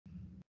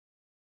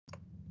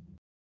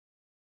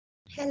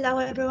Hello,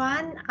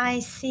 everyone. I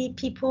see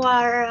people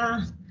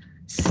are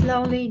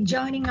slowly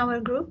joining our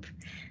group.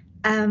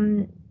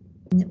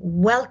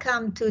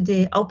 Welcome to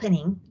the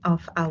opening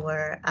of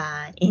our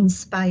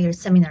Inspire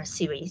seminar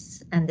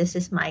series. And this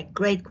is my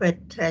great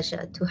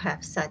pleasure to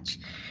have such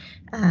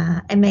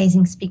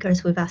amazing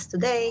speakers with us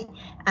today,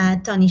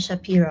 Toni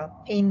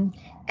Shapiro-Phim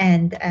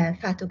and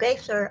Fatu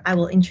Gayflor. I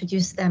will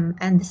introduce them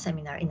and the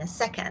seminar in a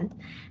second.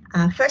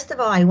 First of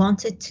all, I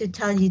wanted to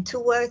tell you two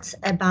words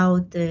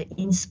about the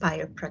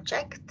Inspire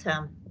project.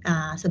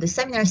 So the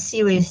seminar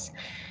series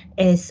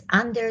is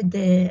under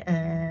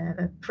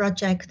the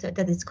project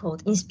that is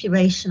called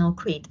Inspirational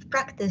Creative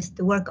Practice,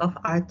 the work of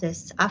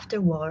artists after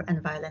war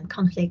and violent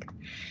conflict.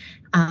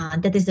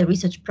 That is a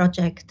research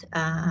project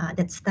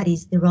that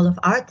studies the role of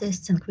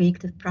artists and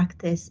creative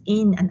practice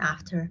in and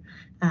after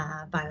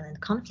violent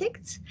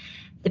conflicts.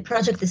 The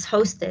project is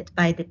hosted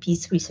by the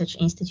Peace Research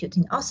Institute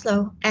in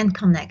Oslo and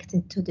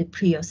connected to the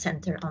PRIO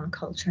Center on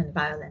Culture and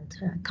Violent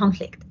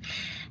Conflict.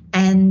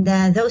 And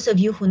those of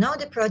you who know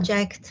the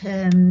project,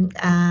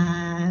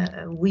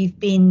 we've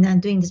been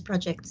doing this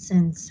project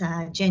since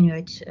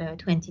January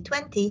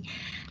 2020.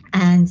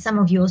 And some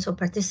of you also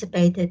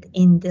participated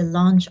in the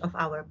launch of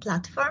our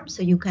platform.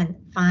 So you can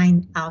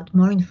find out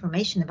more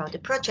information about the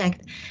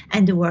project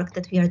and the work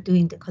that we are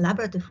doing, the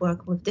collaborative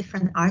work with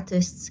different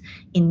artists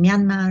in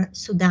Myanmar,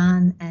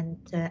 Sudan, and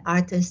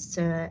artists,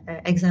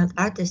 exiled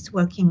artists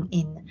working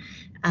in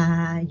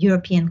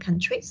European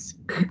countries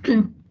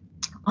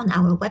on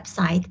our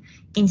website,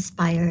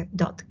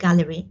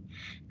 inspire.gallery.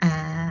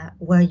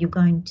 Where you're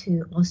going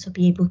to also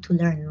be able to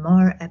learn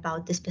more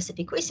about the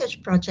specific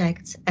research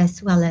projects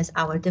as well as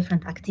our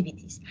different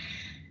activities.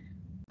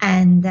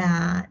 And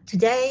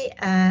today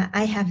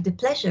I have the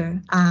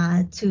pleasure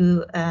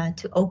to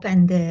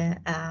open the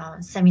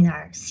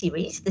seminar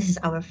series. This is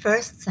our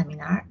first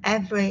seminar.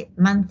 Every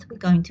month we're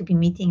going to be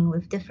meeting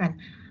with different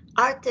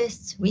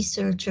artists,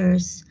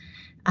 researchers,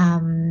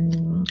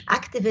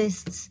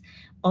 activists,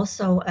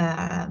 also,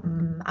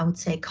 I would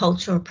say,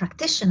 cultural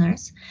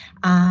practitioners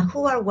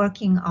who are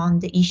working on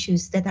the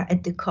issues that are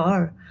at the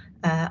core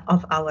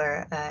of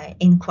our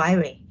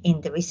inquiry in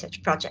the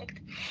research project.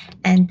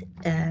 And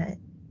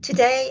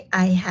today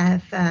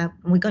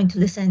we're going to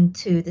listen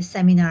to the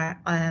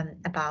seminar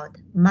about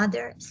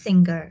mother,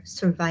 singer,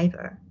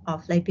 survivor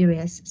of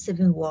Liberia's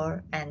civil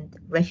war and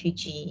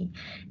refugee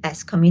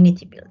as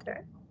community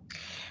builder.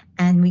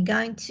 And we're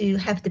going to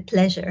have the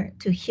pleasure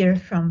to hear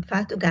from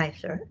Fatu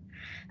Gayflor,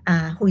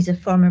 who is a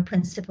former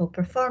principal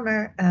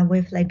performer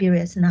with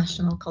Liberia's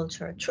national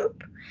cultural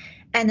troupe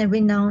and a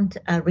renowned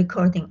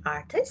recording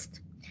artist.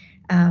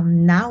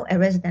 Now a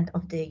resident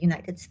of the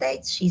United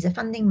States, she's a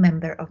founding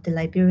member of the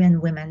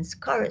Liberian Women's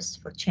Chorus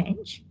for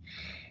Change.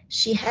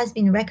 She has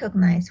been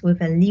recognized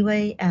with a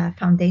Leeway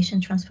Foundation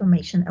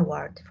Transformation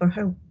Award for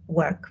her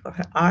work, for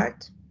her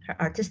art,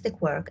 her artistic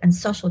work, and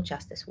social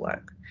justice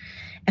work.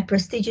 A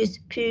prestigious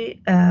Pew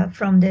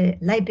from the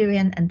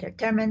Liberian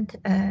Entertainment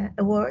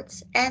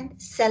Awards,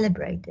 and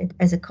celebrated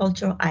as a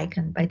cultural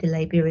icon by the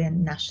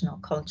Liberian National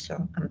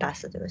Cultural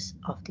Ambassadors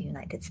of the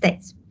United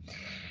States.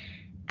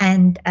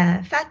 And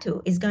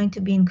Fatu is going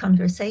to be in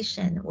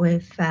conversation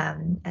with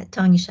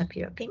Toni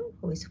Shapiro-Phim,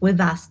 who is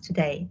with us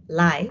today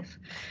live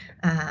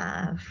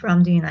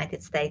from the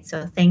United States.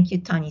 So thank you,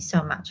 Toni,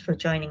 so much for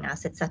joining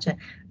us at such an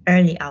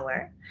early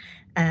hour.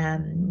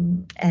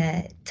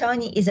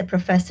 Toni is a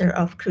professor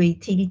of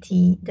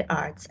creativity, the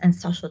arts, and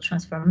social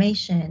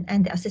transformation,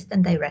 and the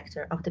assistant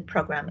director of the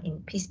program in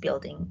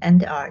Peacebuilding and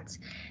the arts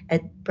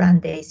at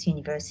Brandeis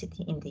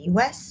University in the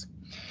US.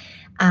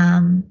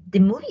 The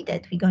movie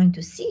that we're going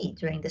to see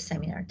during the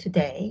seminar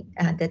today,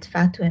 that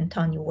Fatu and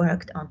Toni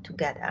worked on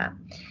together,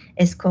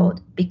 is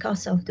called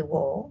Because of the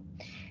War.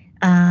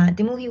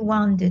 The movie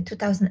won the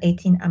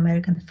 2018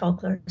 American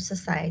Folklore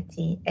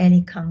Society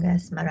Eli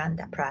Congas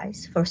Miranda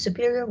Prize for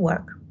superior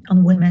work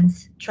on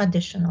women's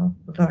traditional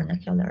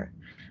vernacular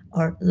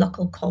or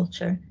local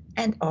culture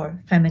and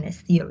or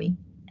feminist theory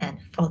and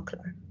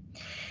folklore.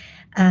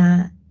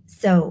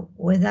 So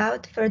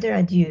without further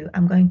ado,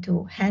 I'm going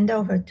to hand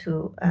over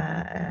to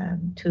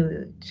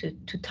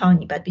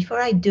Toni. But before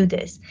I do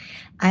this,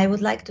 I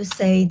would like to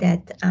say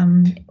that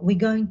we're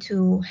going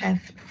to have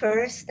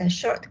first a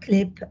short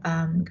clip,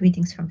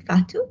 greetings from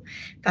Fatu.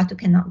 Fatu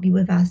cannot be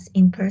with us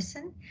in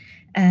person.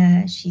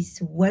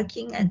 She's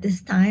working at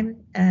this time,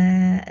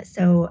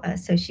 so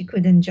she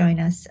couldn't join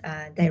us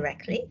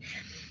directly.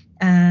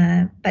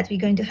 But we're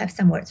going to have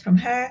some words from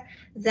her.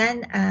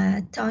 Then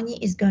Toni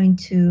is going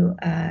to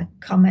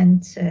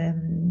comment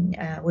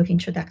with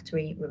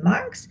introductory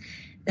remarks.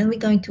 Then we're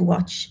going to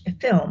watch a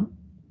film,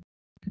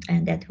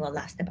 and that will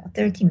last about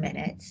 30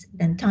 minutes.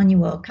 Then Toni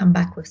will come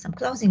back with some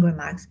closing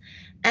remarks,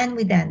 and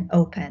we then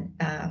open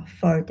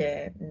for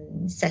the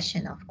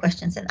session of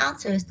questions and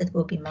answers that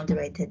will be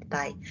moderated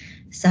by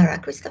Sarah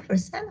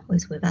Christopherson, who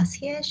is with us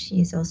here. She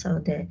is also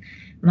the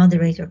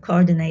moderator,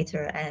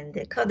 coordinator, and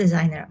the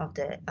co-designer of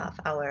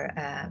our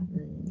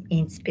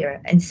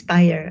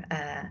Inspire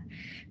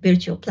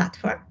virtual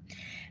platform.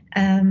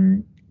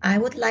 I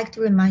would like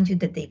to remind you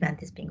that the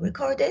event is being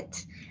recorded,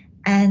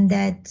 and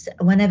that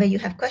whenever you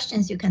have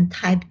questions, you can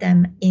type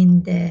them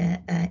in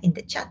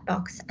the chat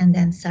box, and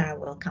then Sarah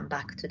will come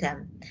back to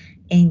them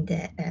in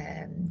the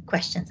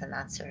questions and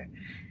answer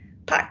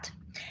part.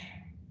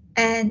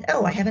 And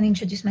oh, I haven't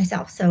introduced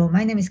myself. So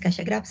my name is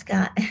Kasia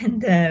Grabska,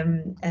 and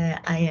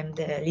I am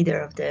the leader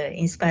of the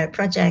Inspire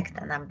project,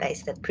 and I'm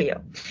based at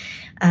PRIO.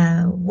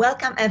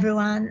 Welcome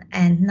everyone,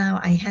 and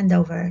now I hand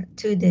over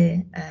to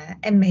the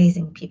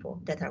amazing people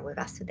that are with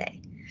us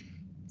today.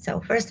 So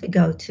first we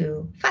go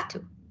to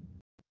Fatu.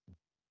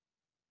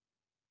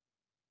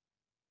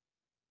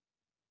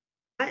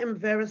 I am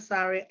very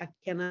sorry I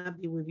cannot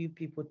be with you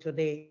people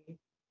today,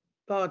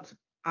 but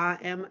I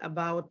am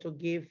about to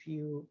give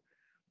you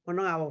one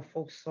of our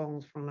folk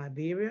songs from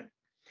Liberia.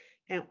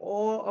 And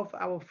all of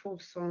our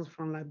folk songs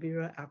from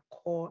Liberia are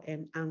call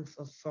and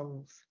answer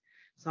songs.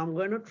 So I'm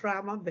going to try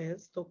my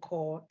best to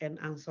call and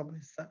answer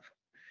myself.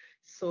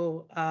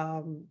 So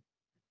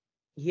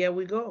here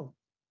we go.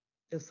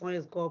 The song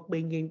is called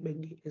Binging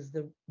Binging. It's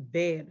the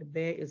bear. The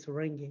bear is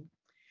ringing.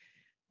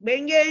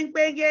 Bengeng,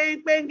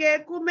 bengeng,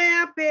 bengeng, kume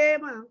ape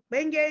ma.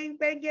 Bengeng,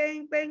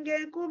 bengeng,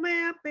 bengeng,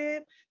 kume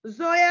ape.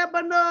 Zoya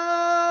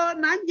bano,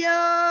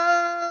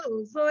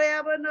 nanjo.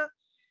 Zoya bano,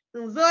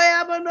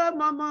 zoya bano,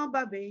 mama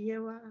babe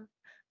yewa.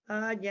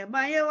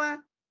 Nyama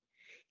yewa.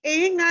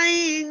 Inga,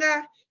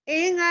 inga,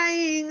 inga,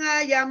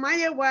 inga. Yama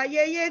yewa,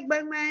 ye ye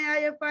gbengme,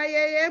 ye fa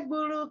ye ye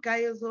bulu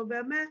kayo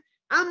sobeme.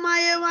 Ama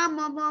yewa,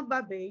 mama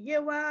babe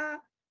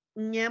yewa.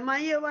 Nyama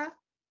yewa.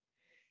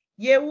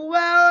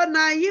 Yewa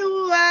na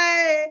yewa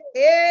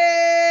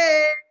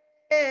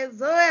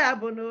zoya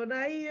bono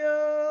na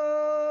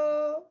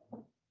yo.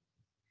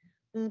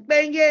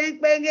 Benge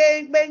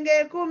benge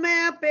benge kume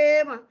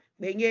apema.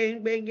 Benge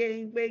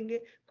benge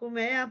benge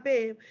kume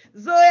apema.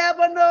 Zoya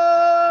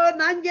bono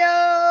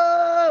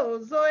nanjo.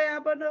 Zoya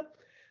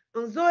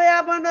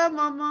bono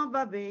mama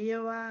babe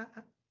yewa.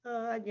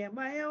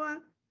 Nyama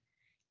yewa.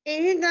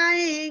 Inga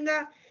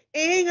inga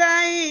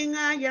inga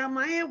inga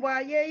yamaye wa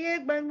ye ye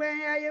gbengbe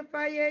ya ye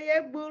fa ye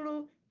ye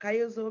gburu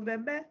kayo zo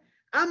bembe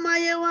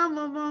amaye wa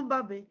momo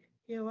babe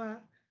ye wa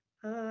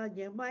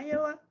ye ma ye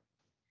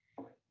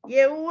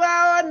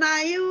wa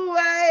na you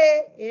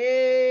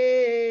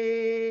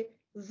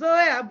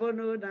zoya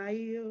bono na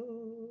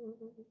you.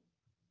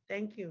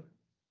 Thank you.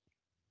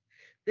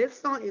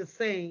 This song is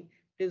saying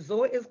the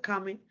Zoe is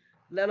coming.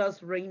 Let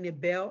us ring the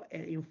bell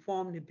and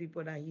inform the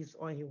people that he's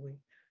on his way.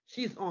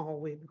 She's on her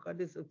way because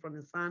this is from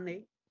the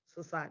Sunday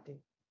Society,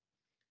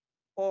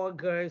 all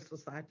girls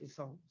society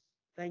songs.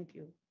 Thank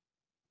you.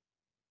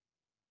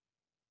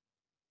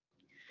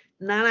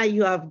 Nana,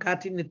 you have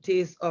gotten the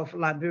taste of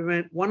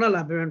Liberian, one of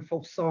Liberian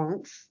folk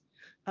songs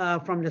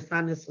from the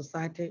Sunday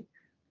Society.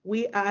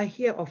 We are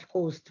here, of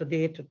course,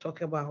 today to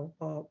talk about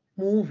a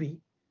movie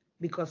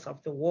because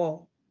of the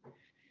war.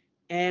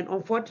 And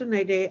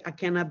unfortunately, I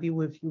cannot be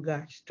with you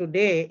guys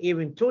today.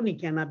 Even Toni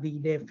cannot be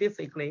there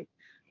physically,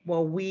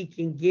 but we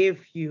can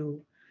give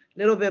you a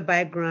little bit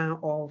background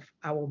of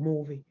our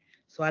movie.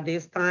 So at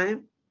this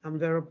time, I'm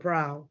very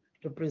proud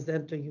to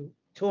present to you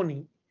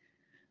Toni.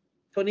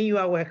 Toni, you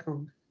are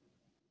welcome.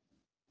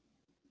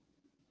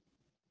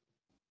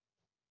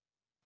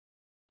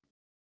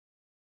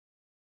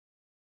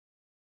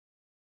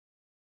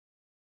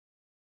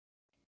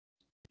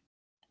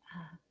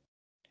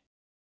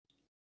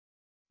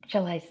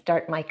 Shall I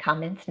start my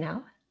comments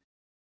now?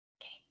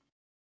 Okay,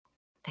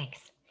 thanks.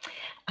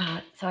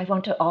 So I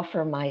want to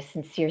offer my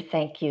sincere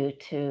thank you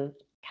to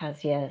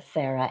Kasia,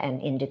 Sarah,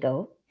 and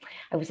Indigo.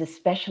 I was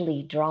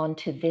especially drawn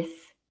to this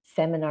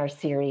seminar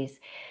series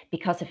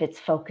because of its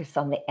focus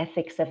on the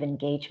ethics of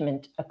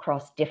engagement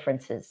across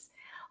differences,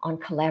 on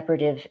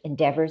collaborative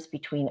endeavors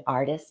between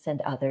artists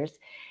and others,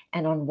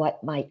 and on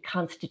what might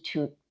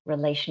constitute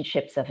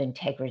relationships of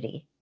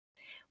integrity.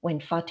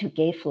 When Fatu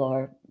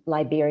Gayflor,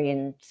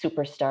 Liberian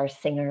superstar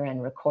singer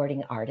and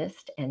recording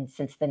artist, and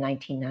since the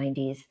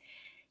 1990s,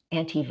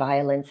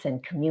 anti-violence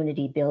and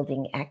community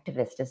building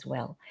activist as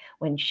well.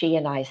 When she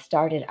and I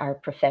started our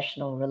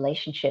professional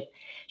relationship,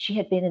 she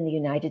had been in the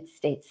United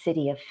States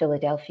city of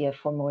Philadelphia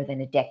for more than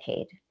a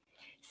decade,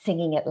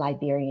 singing at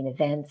Liberian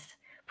events,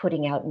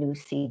 putting out new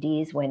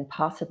CDs when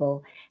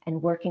possible,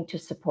 and working to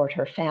support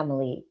her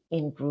family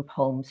in group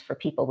homes for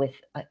people with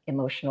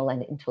emotional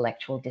and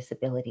intellectual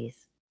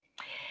disabilities.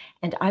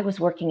 And I was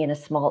working in a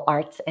small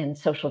arts and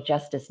social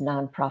justice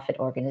nonprofit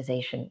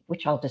organization,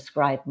 which I'll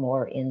describe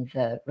more in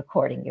the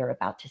recording you're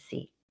about to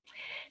see.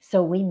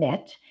 So we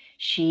met.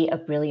 She, a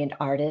brilliant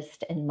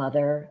artist and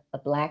mother, a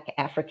Black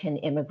African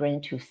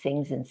immigrant who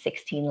sings in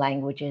 16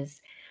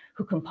 languages,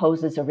 who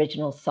composes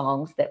original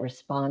songs that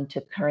respond to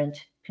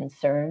current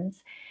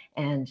concerns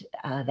and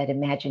that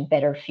imagine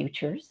better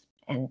futures.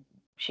 And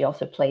she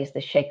also plays the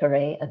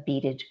shekere, a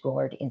beaded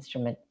gourd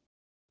instrument.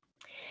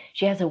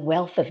 She has a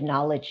wealth of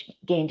knowledge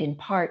gained in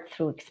part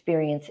through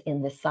experience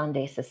in the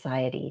Sunday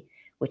Society,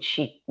 which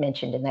she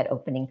mentioned in that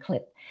opening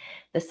clip.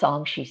 The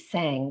song she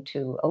sang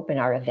to open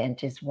our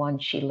event is one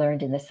she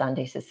learned in the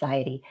Sunday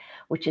Society,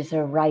 which is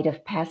a rite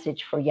of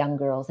passage for young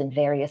girls in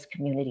various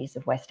communities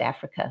of West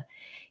Africa,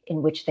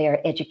 in which they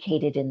are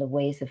educated in the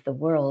ways of the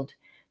world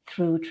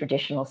through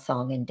traditional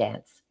song and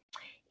dance.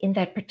 In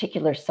that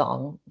particular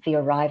song, the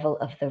arrival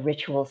of the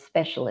ritual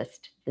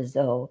specialist, the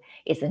Zo,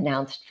 is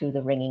announced through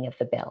the ringing of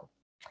the bell.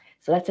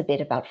 So that's a bit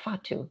about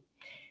Fatu.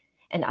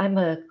 And I'm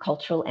a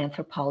cultural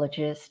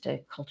anthropologist,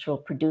 a cultural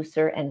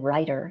producer and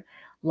writer,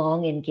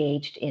 long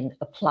engaged in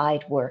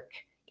applied work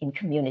in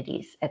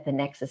communities at the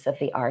nexus of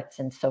the arts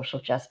and social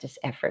justice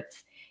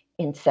efforts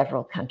in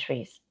several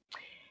countries.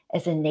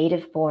 As a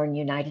native-born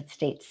United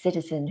States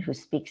citizen who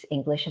speaks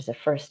English as a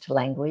first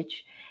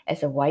language,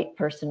 as a white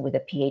person with a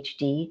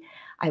Ph.D.,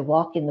 I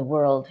walk in the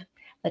world,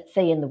 let's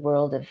say in the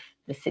world of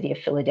the city of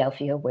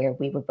Philadelphia, where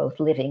we were both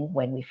living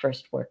when we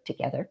first worked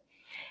together.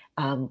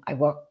 I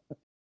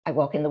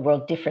walk in the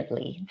world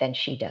differently than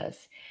she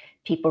does.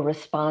 People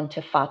respond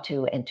to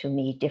Fatu and to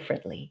me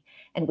differently,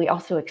 and we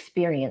also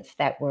experience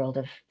that world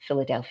of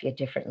Philadelphia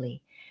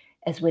differently.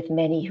 As with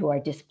many who are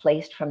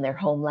displaced from their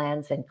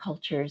homelands and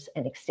cultures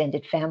and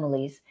extended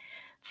families,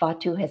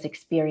 Fatu has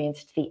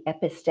experienced the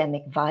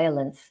epistemic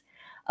violence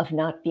of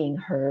not being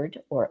heard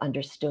or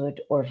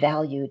understood or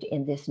valued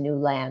in this new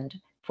land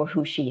for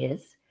who she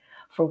is,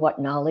 for what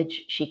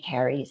knowledge she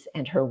carries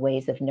and her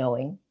ways of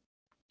knowing,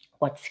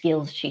 what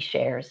skills she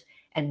shares,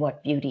 and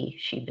what beauty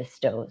she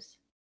bestows.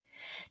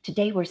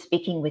 Today, we're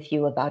speaking with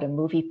you about a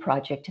movie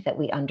project that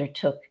we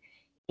undertook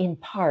in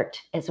part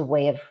as a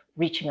way of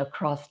reaching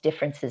across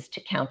differences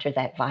to counter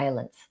that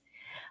violence.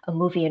 A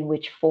movie in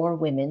which 4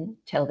 women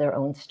tell their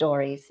own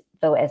stories,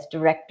 though as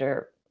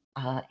director,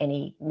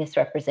 any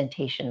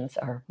misrepresentations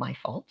are my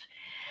fault,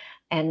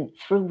 and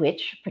through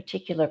which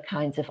particular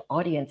kinds of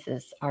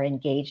audiences are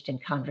engaged in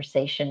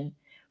conversation,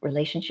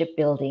 relationship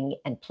building,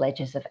 and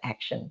pledges of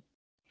action.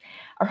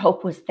 Our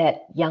hope was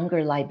that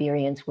younger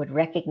Liberians would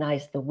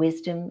recognize the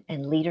wisdom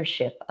and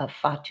leadership of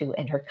Fatu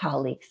and her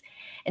colleagues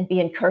and be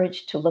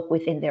encouraged to look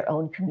within their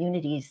own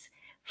communities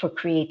for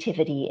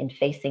creativity in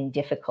facing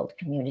difficult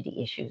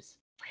community issues,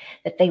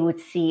 that they would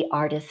see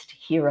artist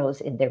heroes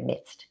in their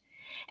midst,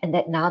 and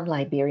that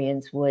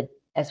non-Liberians would,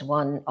 as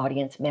one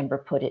audience member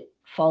put it,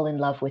 fall in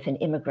love with an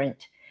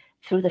immigrant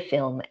through the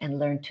film and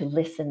learn to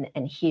listen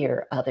and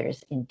hear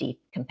others in deep,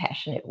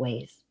 compassionate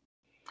ways.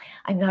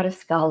 I'm not a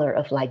scholar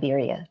of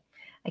Liberia.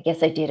 I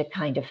guess I did a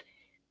kind of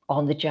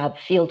on-the-job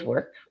field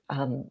work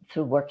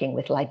through working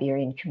with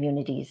Liberian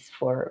communities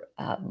for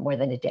more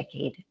than a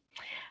decade.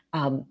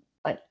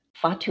 But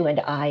Fatu and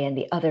I and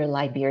the other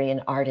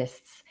Liberian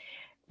artists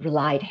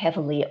relied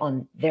heavily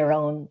on their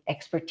own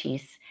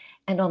expertise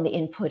and on the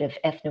input of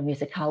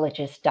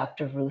ethnomusicologist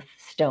Dr. Ruth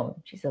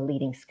Stone. She's a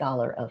leading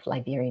scholar of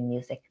Liberian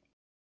music.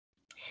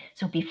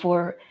 So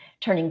before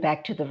turning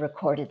back to the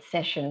recorded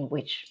session,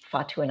 which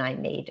Fatu and I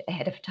made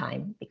ahead of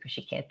time because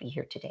she can't be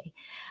here today,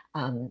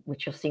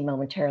 which you'll see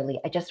momentarily,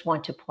 I just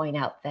want to point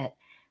out that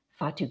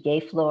Fatu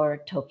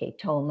Gayflor, Toke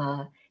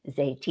Toma,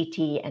 Zay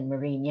Titi, and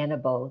Marie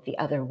Nyenabo, the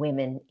other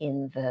women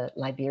in the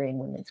Liberian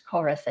Women's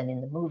Chorus and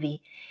in the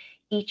movie,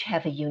 each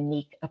have a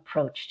unique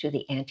approach to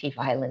the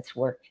anti-violence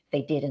work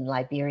they did in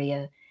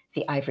Liberia,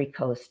 the Ivory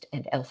Coast,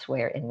 and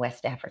elsewhere in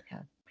West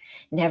Africa.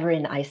 Never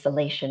in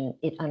isolation,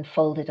 it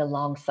unfolded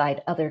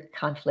alongside other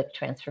conflict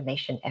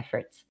transformation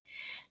efforts.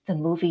 The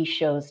movie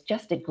shows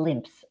just a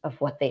glimpse of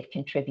what they've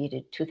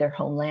contributed to their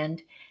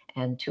homeland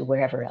and to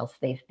wherever else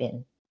they've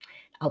been.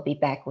 I'll be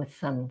back with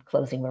some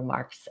closing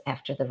remarks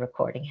after the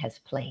recording has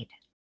played.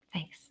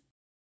 Thanks.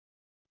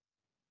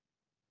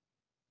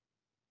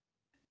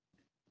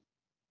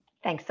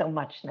 Thanks so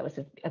much. That was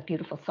a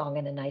beautiful song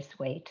and a nice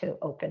way to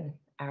open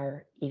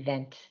our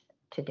event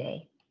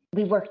today.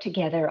 We worked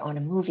together on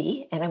a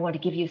movie, and I want to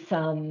give you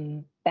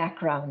some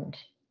background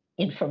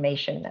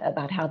information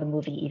about how the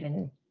movie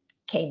even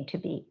came to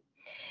be.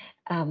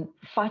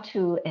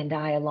 Fatu and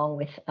I, along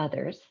with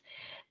others,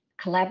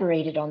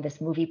 collaborated on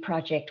this movie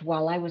project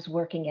while I was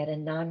working at a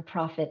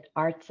nonprofit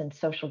arts and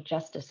social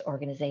justice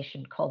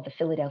organization called the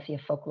Philadelphia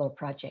Folklore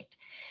Project.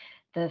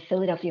 The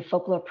Philadelphia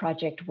Folklore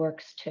Project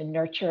works to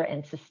nurture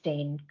and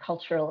sustain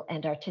cultural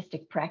and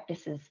artistic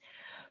practices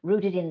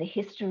rooted in the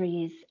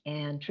histories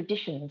and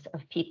traditions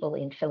of people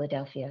in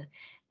Philadelphia,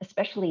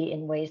 especially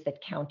in ways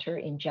that counter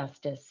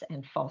injustice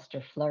and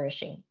foster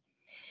flourishing.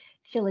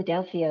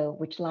 Philadelphia,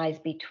 which lies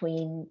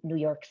between New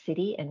York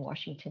City and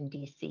Washington,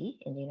 D.C.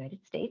 in the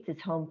United States,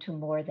 is home to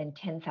more than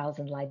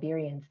 10,000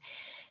 Liberians.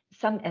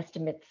 Some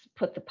estimates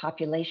put the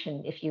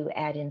population, if you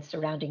add in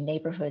surrounding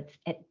neighborhoods,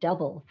 at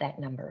double that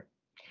number.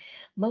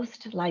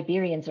 Most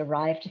Liberians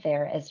arrived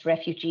there as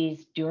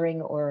refugees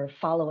during or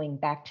following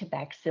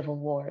back-to-back civil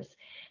wars,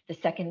 the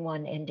second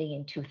one ending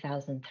in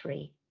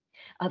 2003.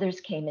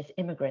 Others came as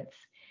immigrants,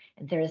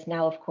 and there is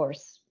now, of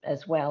course,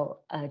 as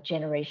well, a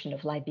generation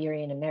of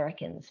Liberian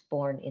Americans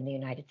born in the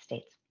United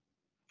States.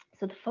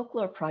 So the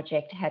Folklore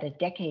Project had a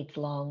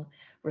decades-long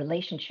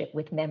relationship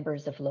with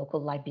members of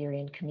local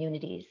Liberian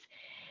communities.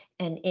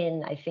 And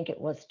in, I think it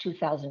was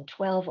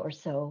 2012 or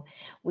so,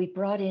 we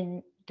brought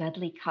in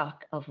Dudley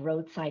Cock of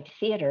Roadside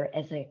Theater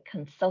as a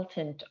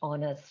consultant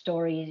on a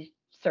story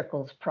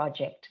circles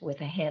project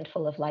with a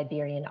handful of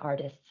Liberian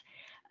artists,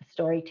 a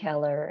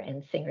storyteller,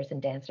 and singers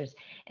and dancers.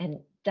 And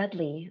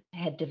Dudley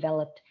had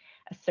developed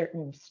a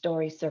certain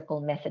story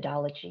circle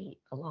methodology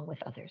along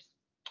with others.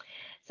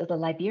 So the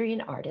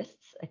Liberian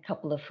artists, a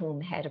couple of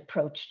whom had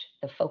approached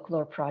the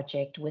Folklore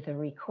project with a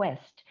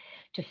request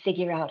to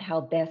figure out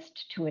how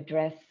best to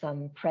address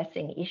some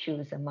pressing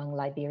issues among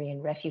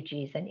Liberian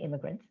refugees and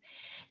immigrants,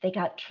 they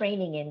got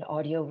training in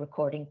audio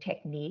recording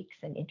techniques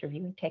and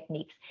interviewing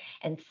techniques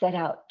and set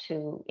out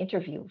to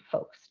interview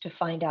folks to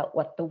find out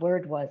what the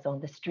word was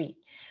on the street,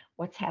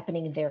 what's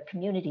happening in their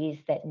communities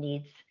that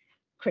needs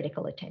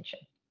critical attention.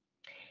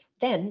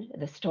 Then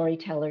the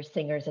storytellers,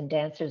 singers, and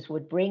dancers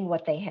would bring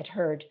what they had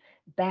heard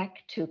back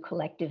to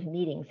collective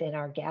meetings in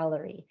our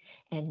gallery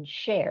and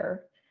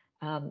share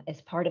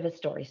as part of a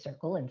story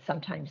circle, and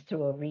sometimes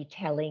through a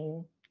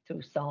retelling,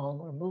 through song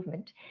or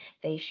movement,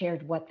 they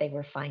shared what they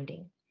were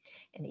finding.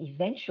 And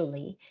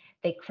eventually,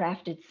 they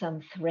crafted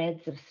some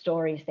threads of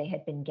stories they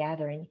had been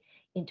gathering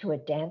into a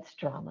dance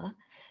drama,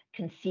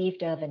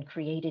 conceived of and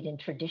created in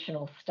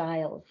traditional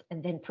styles,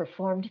 and then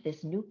performed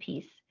this new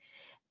piece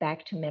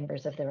back to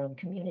members of their own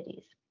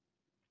communities.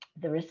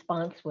 The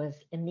response was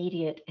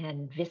immediate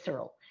and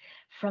visceral.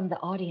 From the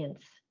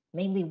audience,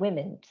 mainly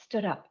women,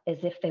 stood up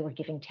as if they were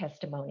giving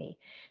testimony.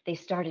 They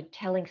started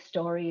telling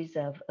stories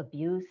of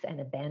abuse and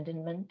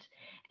abandonment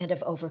and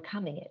of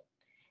overcoming it.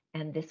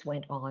 And this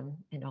went on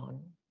and on.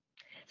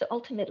 So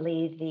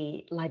ultimately,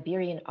 the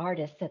Liberian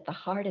artists at the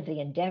heart of the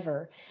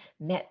endeavor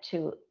met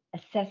to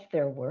assess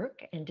their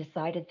work and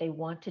decided they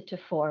wanted to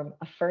form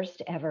a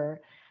first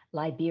ever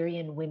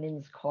Liberian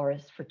Women's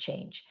Chorus for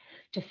Change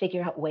to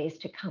figure out ways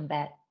to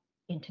combat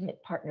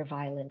intimate partner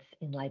violence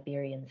in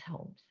Liberians'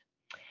 homes.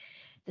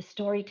 The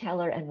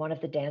storyteller and one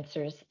of the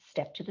dancers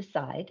stepped to the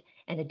side,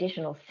 and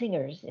additional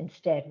singers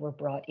instead were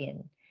brought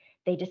in.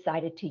 They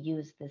decided to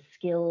use the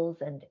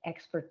skills and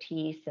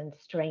expertise and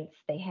strengths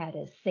they had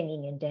as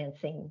singing and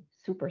dancing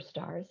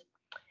superstars.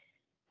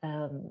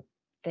 Um,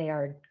 they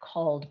are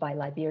called by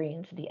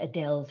Liberians the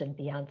Adeles and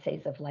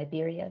Beyoncés of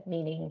Liberia,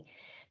 meaning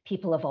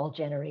people of all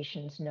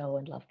generations know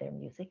and love their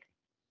music.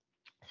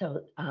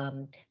 So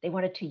they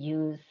wanted to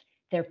use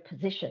their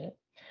position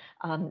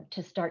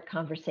to start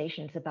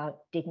conversations about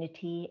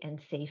dignity and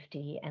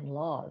safety and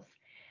laws.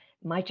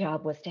 My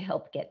job was to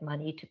help get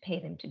money to pay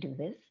them to do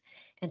this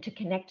and to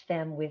connect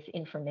them with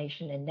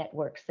information and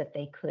networks that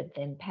they could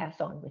then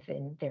pass on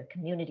within their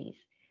communities.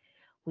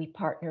 We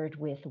partnered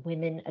with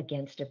Women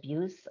Against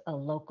Abuse, a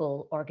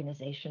local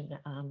organization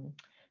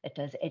that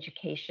does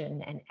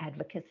education and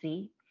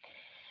advocacy.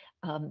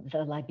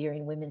 The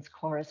Liberian Women's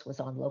Chorus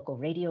was on local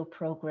radio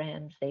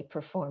programs. They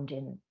performed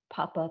in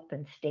pop-up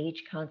and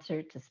stage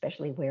concerts,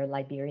 especially where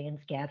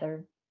Liberians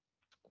gather.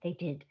 They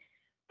did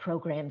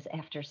programs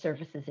after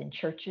services in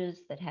churches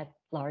that had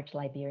large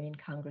Liberian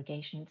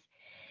congregations.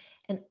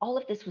 And all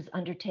of this was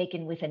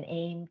undertaken with an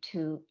aim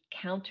to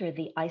counter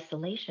the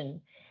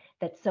isolation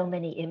that so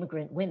many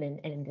immigrant women,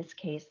 and in this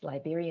case,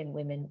 Liberian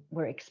women,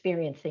 were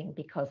experiencing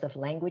because of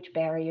language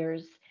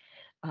barriers,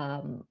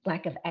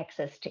 lack of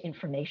access to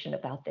information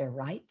about their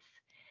rights,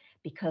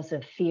 because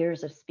of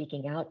fears of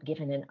speaking out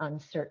given an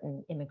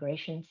uncertain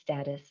immigration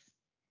status,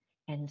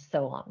 and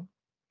so on.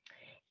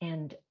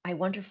 And I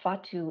wonder,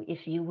 Fatu,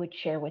 if you would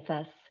share with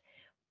us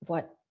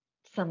what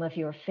some of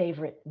your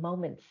favorite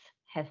moments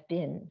have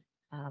been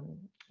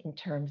in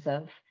terms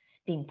of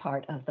being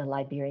part of the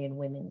Liberian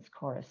Women's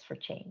Chorus for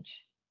Change.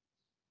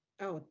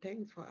 Oh,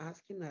 thanks for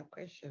asking that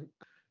question.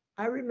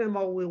 I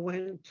remember we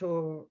went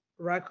to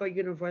Rutgers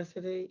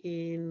University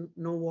in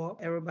Newark.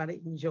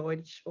 Everybody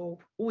enjoyed the show.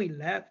 We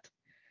left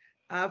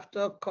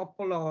after a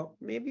couple of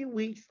maybe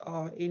weeks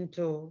or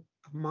into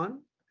a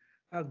month.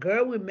 A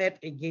girl we met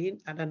again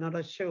at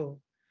another show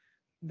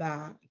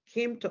that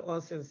came to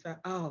us and said,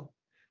 "Oh,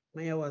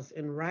 when I was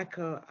in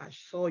Rutgers, I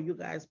saw you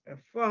guys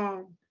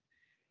perform,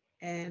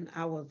 and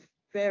I was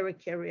very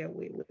carried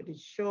away with the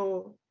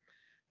show.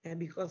 And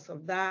because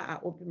of that, I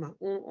opened my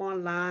own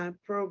online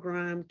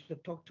program to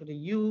talk to the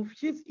youth."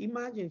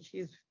 Imagine,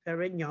 she's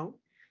very young.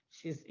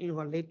 She's in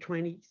her late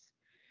 20s.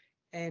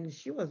 And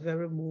she was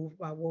very moved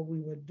by what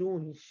we were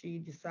doing. She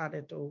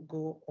decided to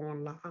go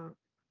online,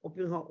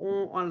 open her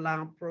own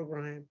online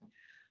program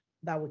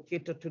that would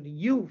cater to the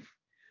youth.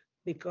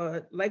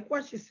 Because, like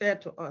what she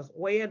said to us,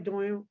 what you're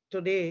doing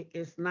today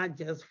is not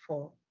just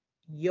for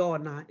you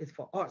now, it's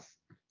for us.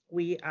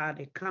 We are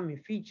the coming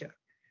feature.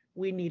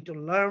 We need to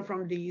learn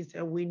from these,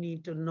 and we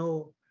need to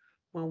know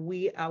when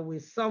we are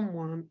with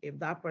someone, if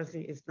that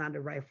person is not the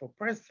rightful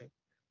person,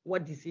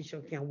 what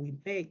decision can we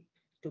make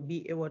to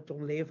be able to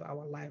live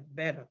our life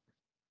better?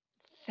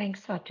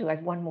 Thanks, Fatu. I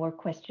have one more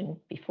question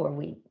before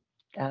we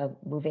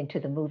move into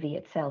the movie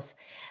itself.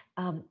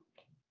 Um,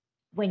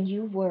 when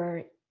you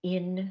were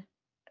in,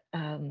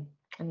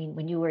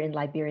 when you were in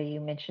Liberia,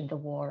 you mentioned the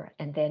war,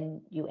 and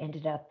then you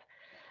ended up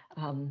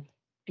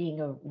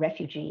being a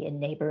refugee in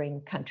neighboring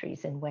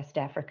countries in West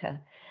Africa.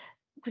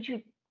 Could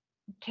you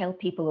tell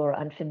people who are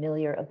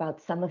unfamiliar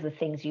about some of the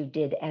things you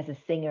did as a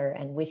singer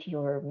and with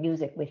your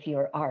music, with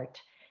your art,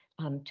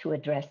 to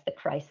address the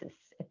crisis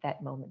at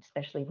that moment,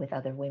 especially with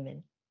other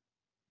women?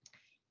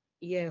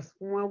 Yes,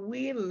 when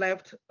we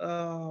left,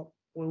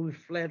 when we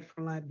fled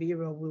from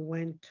Liberia, we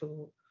went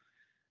to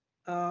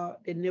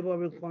the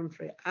neighboring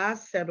country. I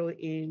settled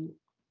in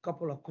a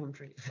couple of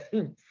countries.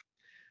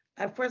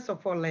 I first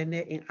of all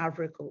landed in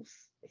Africa,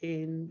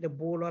 in the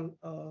border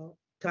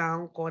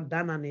town called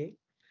Danane.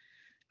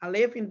 I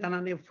lived in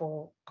Danane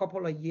for a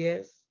couple of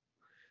years.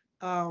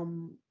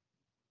 Um,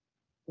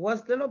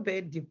 was a little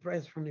bit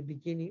depressed from the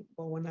beginning,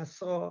 but when I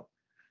saw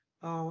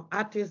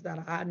artists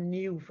that I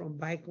knew from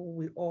Baiko,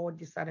 we all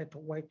decided to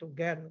work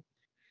together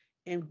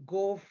and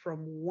go from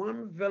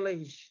one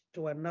village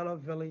to another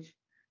village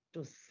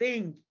to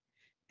sing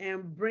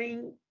and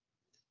bring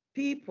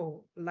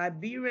people,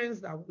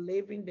 Liberians that were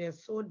living there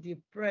so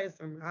depressed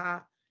and had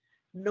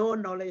no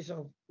knowledge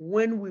of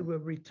when we will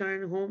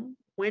return home,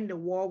 when the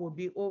war will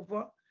be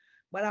over.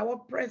 But our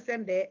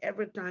presence there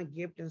every time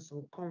gave them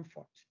some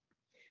comfort.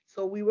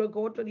 So we will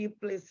go to these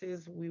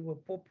places, we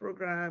will put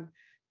program,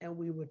 and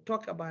we will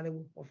talk about it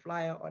with a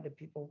flyer or the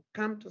people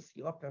come to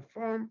see or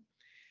perform.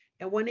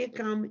 And when they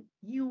come,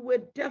 you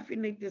will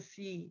definitely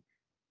see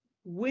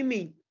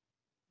women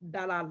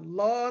that are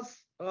lost.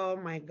 Oh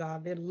my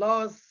God, they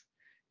lost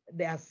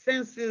their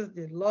senses,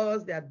 they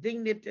lost their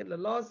dignity, they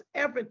lost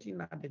everything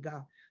that they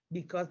got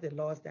because they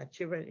lost their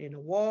children in the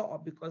war or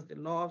because they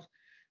lost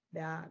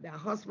their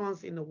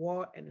husbands in the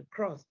war and the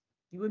cross.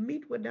 You will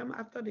meet with them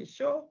after the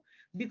show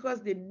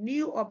because they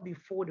knew up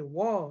before the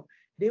war.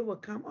 They will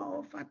come,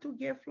 oh, Fatu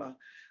Gayflor,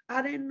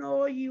 I didn't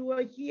know you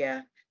were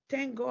here.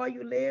 Thank God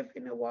you live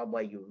in the war,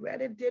 but you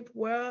really did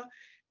well.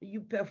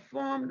 You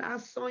performed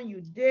that song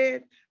you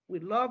did. We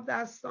love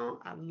that song.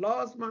 I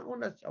lost my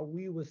own.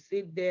 We will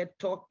sit there,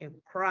 talk, and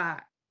cry.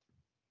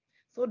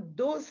 So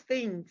those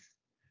things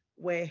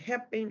were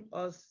helping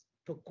us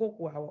to cope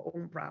with our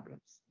own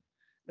problems.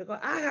 Because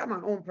I have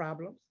my own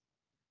problems.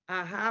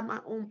 I have my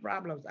own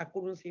problems. I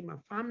couldn't see my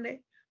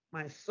family.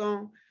 My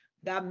son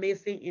got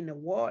missing in the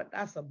war.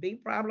 That's a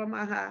big problem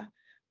I have.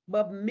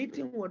 But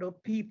meeting with the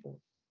people,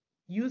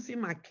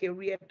 using my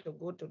career to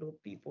go to those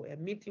people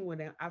and meeting with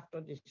them after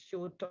the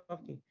show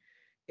talking,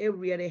 it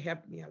really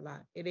helped me a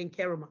lot. It didn't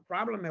carry my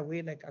problem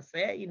away, like I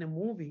said in the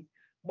movie,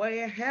 but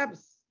it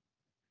helps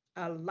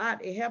a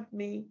lot. It helped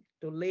me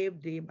to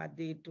live day by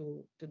day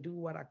to do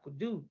what I could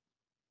do.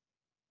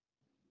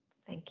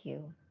 Thank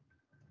you.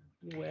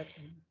 You're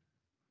welcome.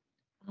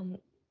 Um,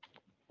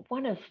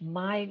 One of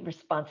my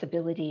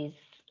responsibilities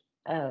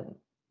um,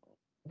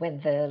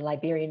 when the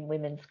Liberian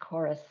Women's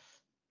Chorus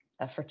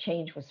for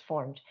Change was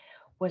formed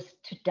was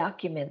to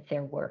document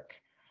their work.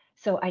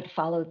 So I'd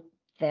followed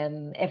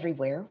them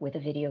everywhere with a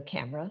video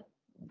camera.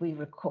 We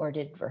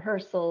recorded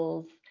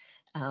rehearsals,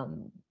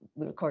 um,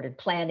 we recorded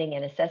planning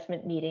and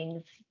assessment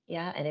meetings,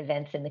 yeah, and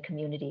events in the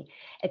community.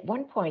 At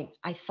one point,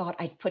 I thought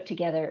I'd put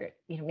together,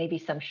 maybe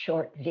some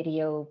short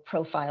video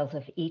profiles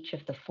of each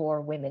of the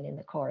four women in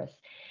the chorus,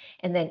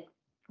 and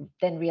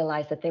then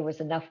realized that there was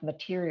enough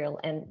material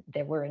and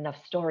there were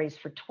enough stories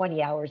for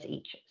 20 hours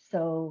each.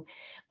 So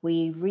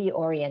we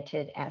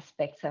reoriented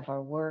aspects of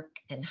our work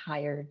and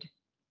hired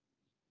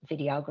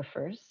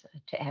videographers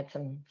to add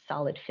some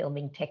solid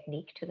filming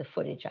technique to the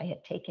footage I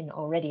had taken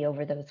already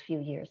over those few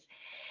years.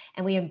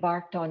 And we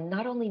embarked on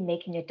not only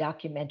making a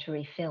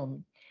documentary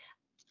film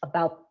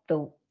about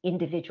the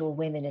individual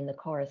women in the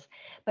chorus,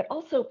 but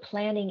also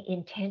planning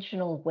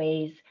intentional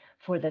ways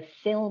for the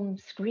film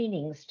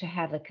screenings to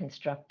have a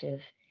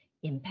constructive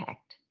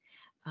impact.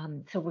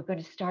 So we're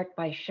going to start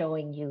by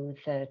showing you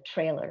the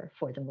trailer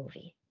for the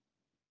movie.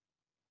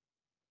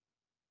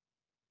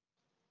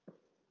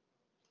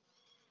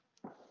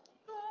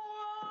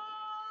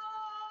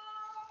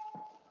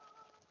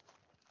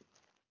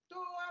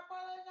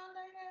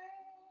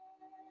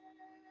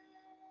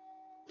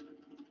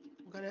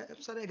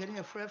 Started getting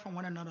afraid from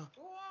one another.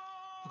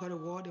 Because the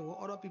war, there were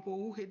other people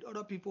who hit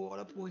other people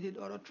hit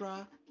other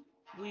tribe.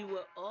 We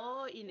were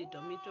all in the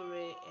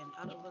dormitory, and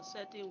out of a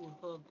sudden, we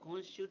heard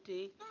gun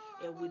shooting,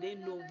 and we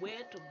didn't know where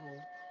to go.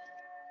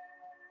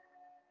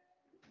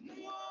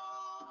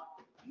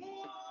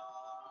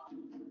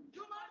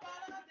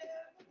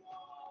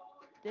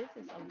 This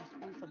is a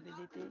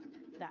responsibility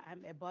that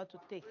I'm about to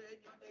take.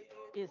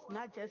 It's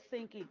not just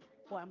thinking,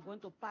 but I'm going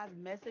to pass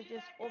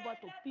messages over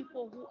to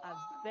people who are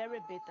very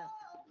bitter.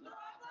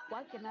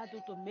 What can I do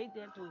to make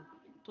them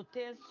to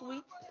taste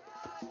sweet?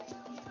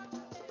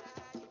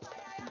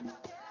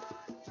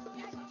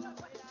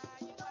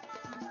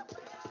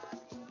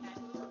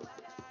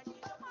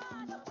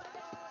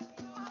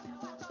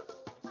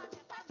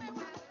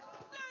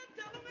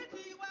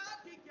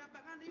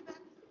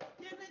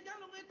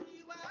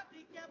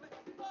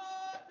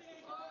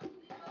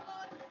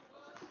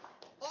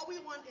 All we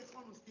want is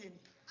understanding.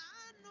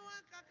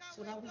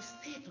 So that we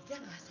stay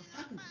together as a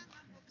family.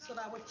 So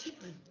that our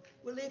children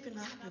will live in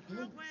a happy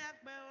home.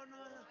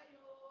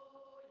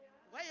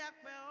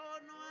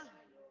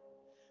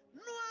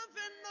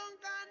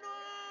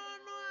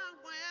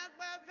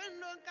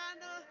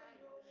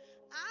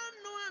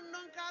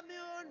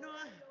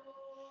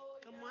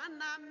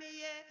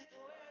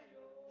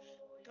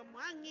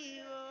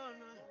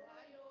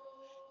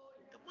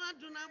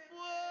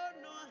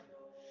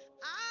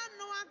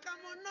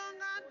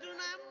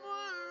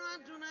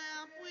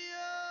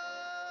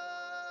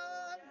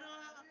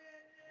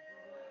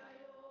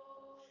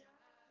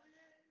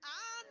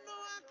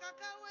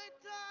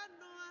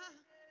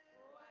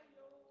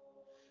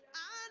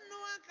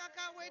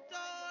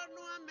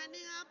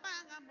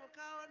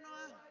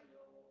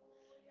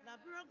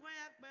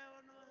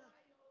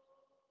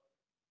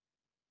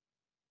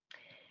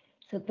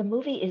 So the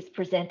movie is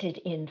presented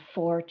in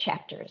 4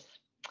 chapters,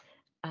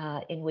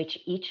 in which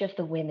each of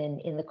the women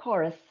in the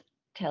chorus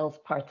tells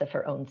parts of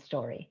her own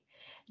story.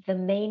 The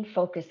main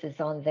focus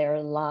is on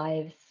their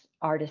lives,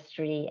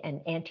 artistry,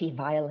 and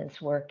anti-violence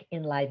work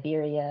in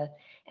Liberia,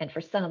 and for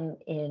some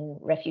in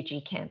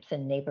refugee camps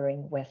in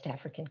neighboring West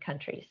African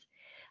countries.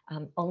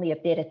 Only a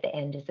bit at the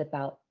end is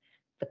about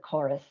the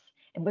chorus,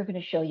 and we're going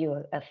to show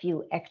you a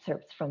few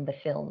excerpts from the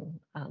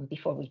film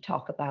before we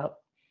talk about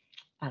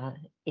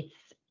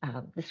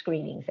the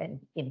screenings and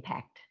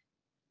impact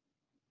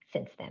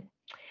since then.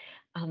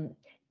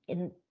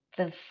 In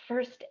the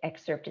first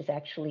excerpt is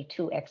actually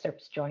 2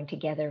 excerpts joined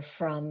together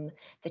from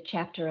the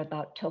chapter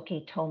about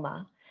Toke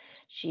Toma.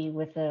 She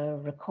was a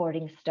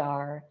recording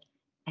star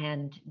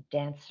and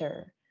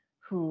dancer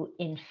who,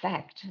 in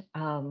fact,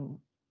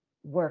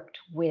 worked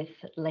with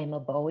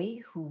Lema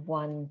Bowie, who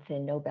won the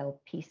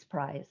Nobel Peace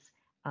Prize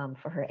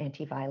for her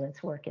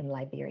anti-violence work in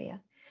Liberia.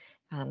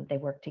 They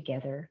worked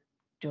together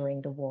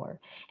during the war.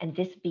 And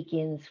this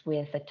begins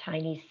with a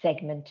tiny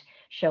segment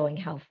showing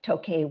how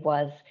Toke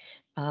was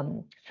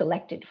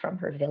selected from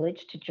her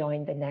village to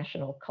join the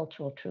National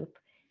Cultural Troupe.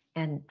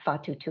 And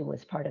Fatu too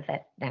was part of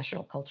that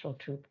National Cultural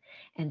Troupe.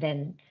 And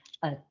then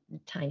a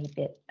tiny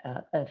bit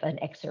of an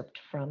excerpt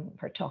from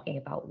her talking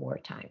about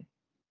wartime.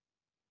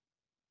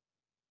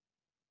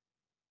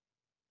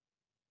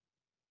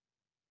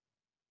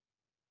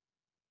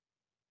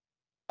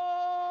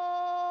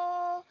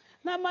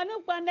 Na manu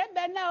kwande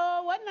bena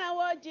o wana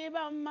wo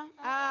jibama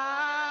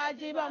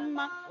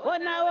jibama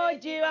wana wo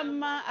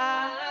jibama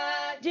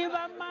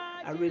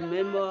jibama. I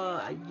remember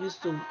I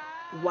used to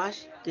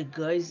watch the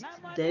girls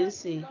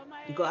dancing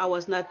because I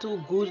was not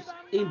too good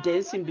in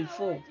dancing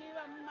before.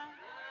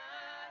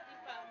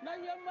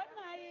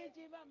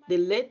 The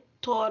late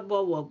thought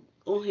was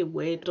on his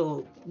way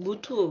to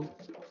Butu.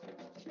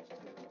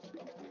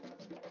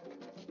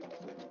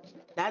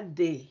 That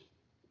day,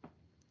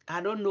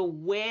 I don't know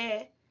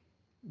where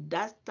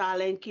that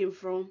talent came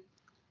from,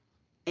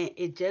 and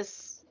it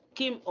just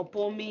came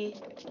upon me.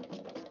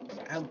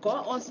 I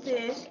got on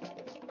stage.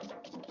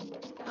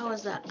 I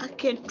was like, I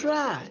can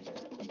try.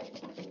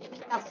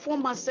 I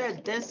found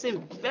myself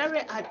dancing very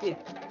active.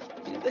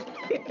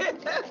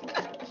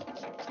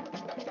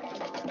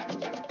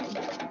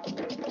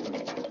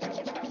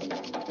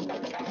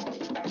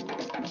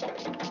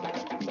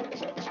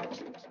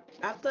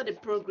 After the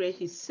program,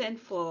 he sent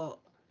for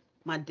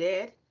my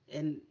dad,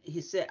 and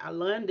he said, I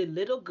learned the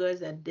little girls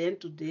that dance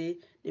today.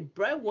 The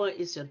bright one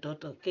is your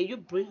daughter. Can you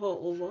bring her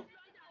over?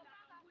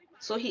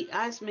 So he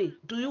asked me,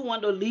 do you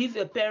want to leave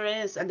your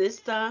parents at this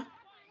time?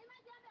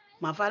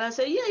 My father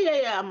said,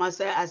 yeah.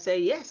 I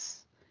said,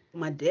 yes.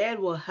 My dad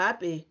was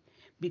happy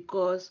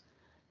because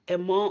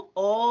among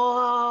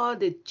all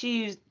the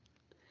chiefs,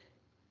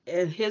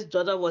 and his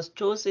daughter was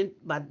chosen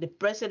by the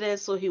president,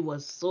 so he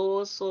was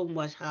so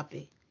much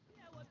happy.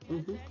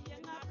 Mm-hmm.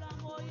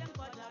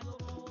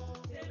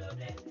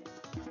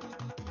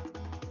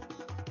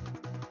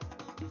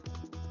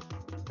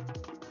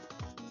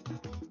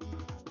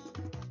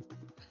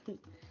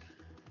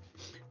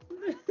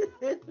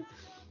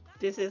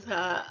 This is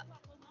how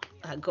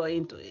I got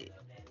into it.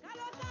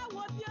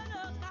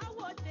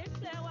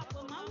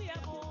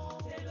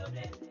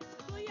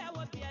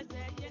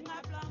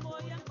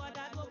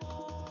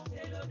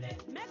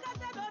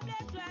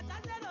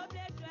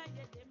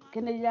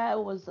 Kenya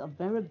was a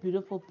very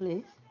beautiful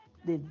place.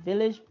 The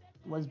village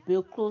was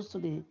built close to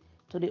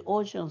the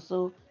ocean,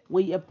 so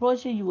when you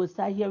approach it, you will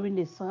start hearing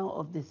the sound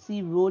of the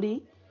sea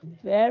rolling.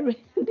 The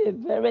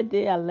very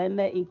day I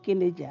landed in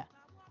Kenya,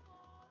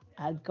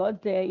 I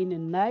got there in the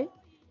night,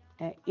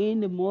 and in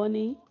the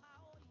morning,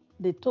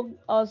 they took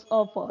us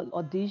off for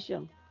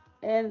audition.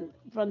 And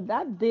from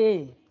that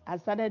day, I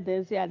started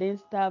dancing. I didn't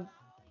stop.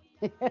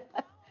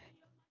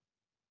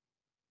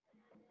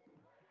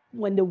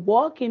 When the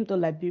war came to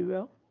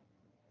Liberia,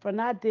 from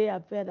that day, I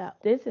felt that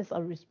this is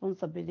a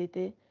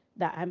responsibility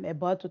that I'm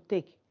about to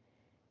take.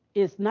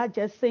 It's not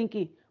just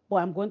thinking, but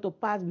I'm going to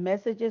pass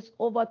messages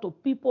over to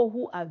people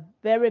who are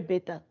very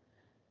bitter.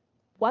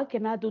 What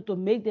can I do to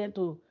make them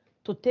to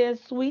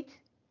taste sweet?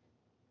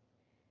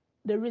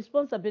 The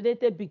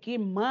responsibility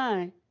became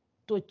mine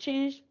to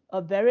change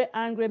a very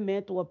angry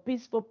man to a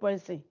peaceful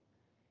person.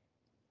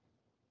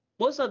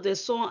 Most of the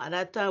songs at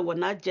that time were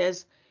not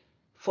just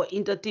for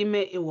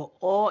entertainment, it was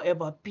all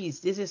about peace.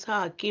 This is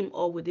how I came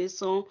up with this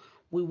song,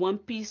 We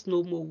Want Peace,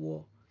 No More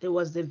War. It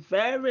was the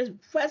very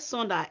first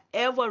song that I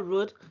ever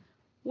wrote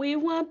We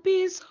want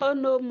peace or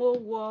no more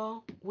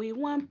war. We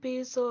want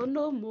peace or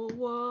no more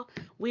war.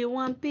 We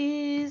want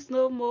peace,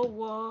 no more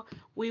war.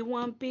 We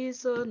want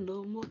peace or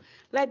no more.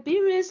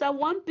 Liberians are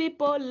one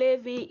people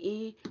living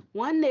in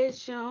one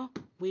nation.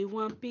 We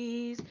want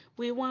peace.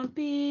 We want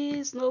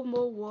peace, no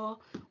more war.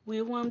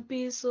 We want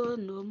peace or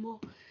no more.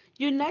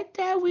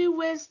 United we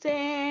will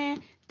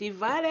stand.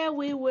 Divided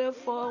we will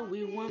fall.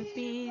 We want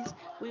peace.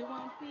 We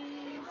want peace,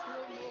 no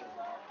more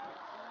war.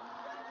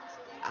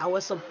 I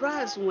was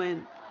surprised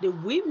when the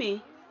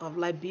women of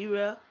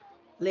Liberia,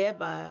 led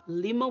by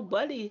Limo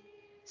Buddy,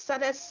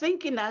 started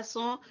singing that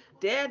song.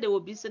 There they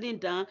will be sitting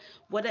down,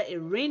 whether it's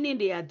raining,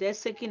 they are there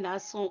singing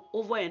that song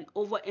over and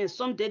over. And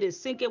some day they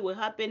sing it with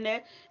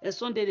happiness, and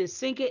some day they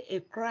sing it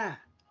and cry.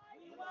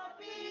 We want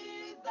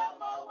peace, no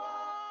more war.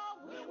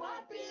 We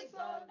want peace,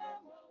 no more.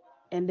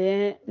 And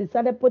then they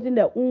started putting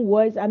their own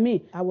voice. I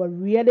mean, I was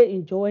really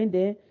enjoying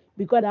them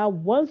because that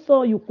one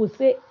song you could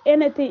say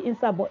anything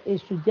inside, but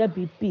it should just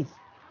be peace.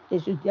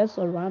 It should just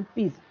surround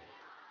peace.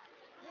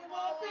 We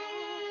want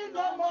peace,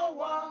 no more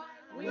war.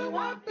 We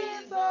want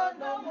peace, oh,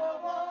 no more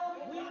war.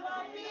 We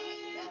want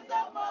peace,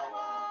 no more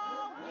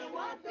war. We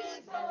want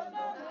peace, oh,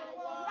 no more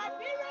war.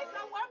 Liberians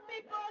are one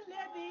people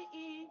living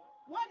in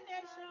one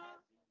nation.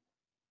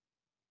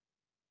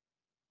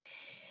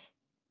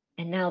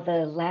 And now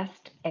the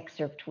last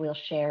excerpt we'll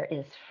share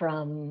is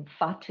from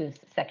Fatu's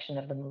section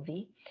of the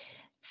movie.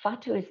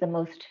 Fatu is the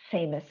most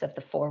famous of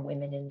the four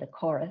women in the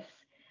chorus.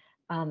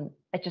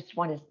 I just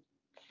want to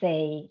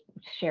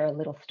share a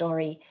little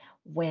story.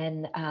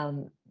 When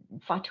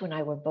Fatu and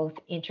I were both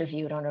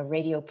interviewed on a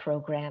radio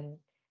program,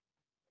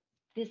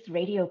 this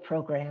radio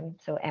program,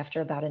 so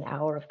after about an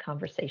hour of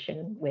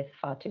conversation with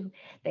Fatu,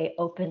 they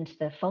opened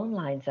the phone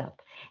lines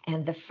up.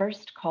 And the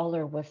first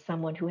caller was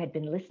someone who had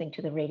been listening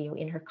to the radio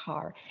in her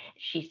car.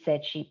 She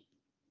said she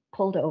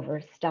pulled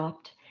over,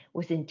 stopped,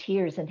 was in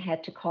tears, and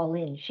had to call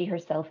in. She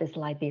herself is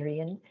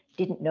Liberian,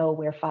 didn't know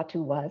where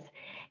Fatu was,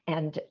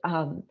 and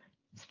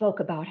spoke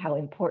about how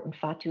important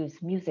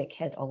Fatu's music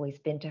had always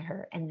been to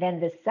her. And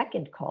then the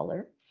second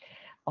caller,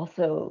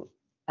 also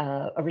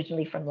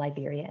originally from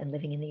Liberia and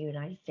living in the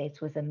United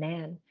States, was a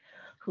man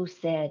who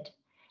said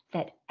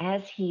that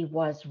as he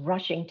was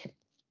rushing to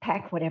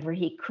pack whatever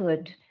he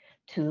could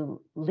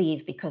to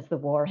leave because the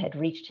war had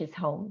reached his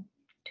home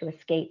to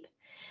escape,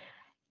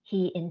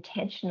 he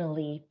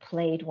intentionally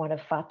played one of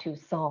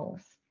Fatu's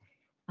songs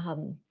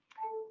um,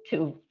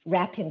 to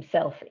wrap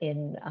himself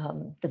in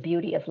the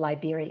beauty of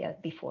Liberia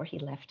before he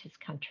left his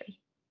country.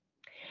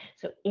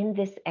 So in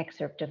this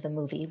excerpt of the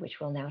movie, which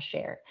we'll now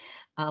share,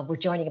 we're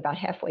joining about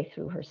halfway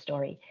through her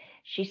story.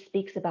 She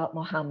speaks about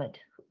Mohammed,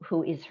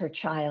 who is her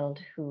child,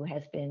 who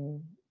has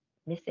been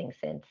missing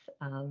since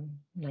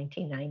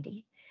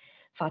 1990.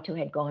 Fatu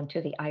had gone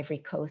to the Ivory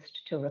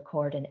Coast to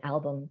record an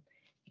album,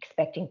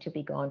 expecting to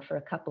be gone for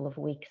a couple of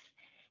weeks.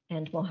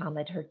 And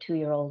Mohammed, her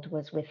 2-year-old,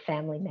 was with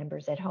family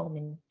members at home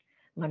in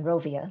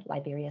Monrovia,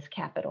 Liberia's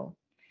capital.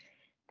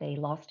 They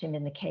lost him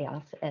in the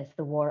chaos as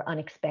the war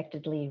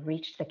unexpectedly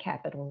reached the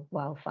capital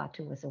while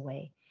Fatu was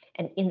away.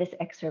 And in this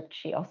excerpt,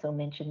 she also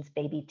mentions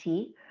baby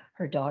T,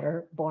 her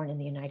daughter, born in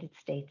the United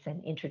States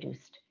and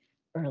introduced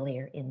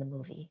earlier in the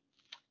movie.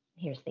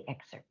 Here's the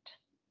excerpt.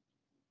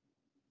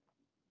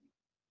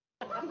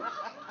 You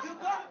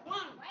got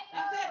one.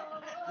 That's it.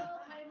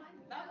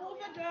 Now move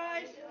it,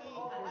 guys.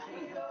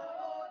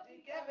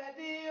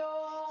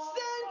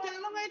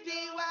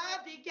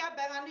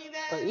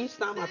 But each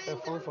time I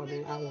perform for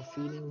them, I was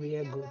feeling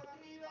real good.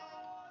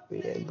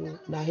 Real good.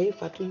 Now, hey,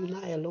 Fatu, you're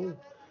not alone.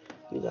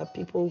 You got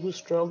people who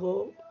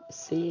struggle,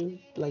 sing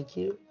like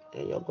you,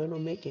 and you're going to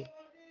make it.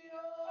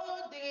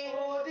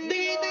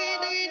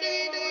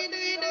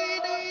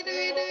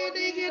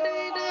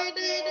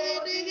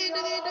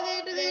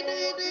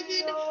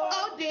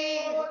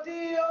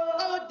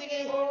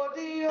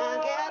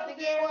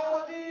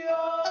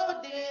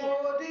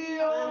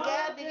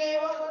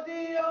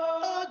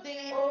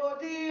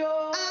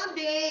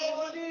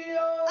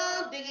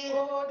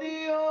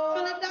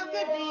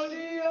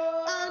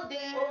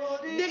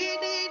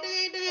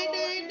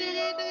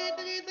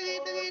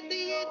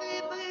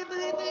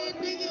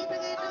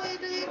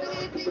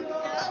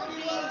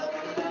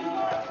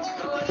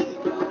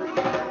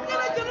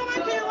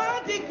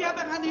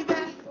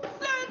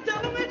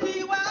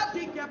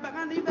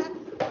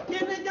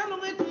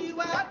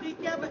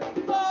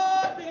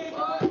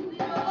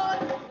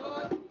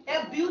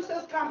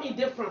 Abuses come in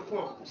different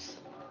forms.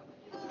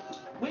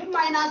 We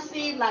might not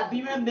see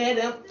Liberian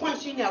men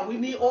punching their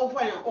women over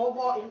and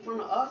over in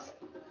front of us,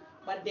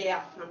 but they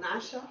are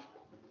financial,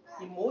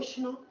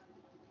 emotional.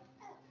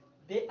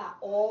 They are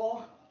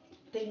all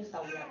things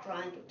that we are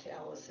trying to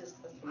tell our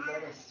sisters and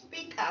brothers.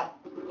 Speak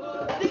out.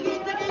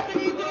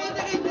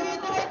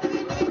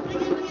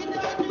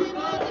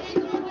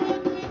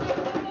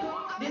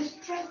 The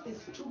stress is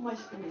too much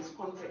in this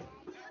country,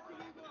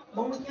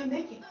 but we can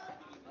make it.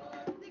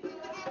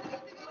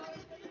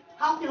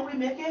 How can we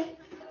make it?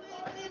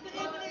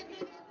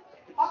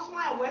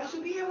 Husband and wife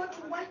should be able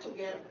to work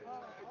together.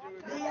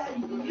 They are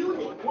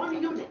unit,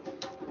 one unit.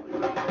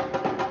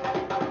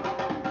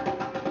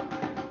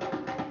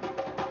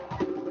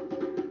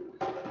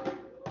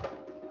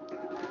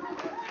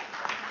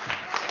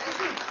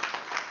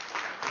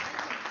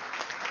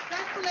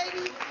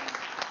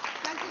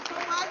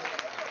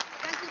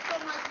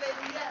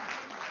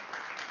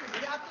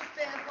 have to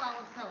stand for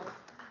ourselves.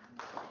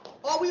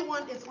 All we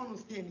want is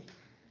understanding.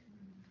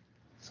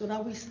 So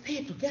that we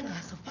stay together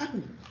as a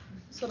family.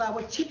 So that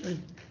our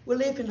children will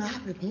live in a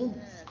happy home.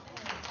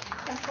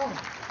 That's all.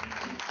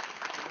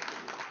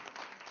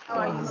 How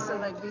I used to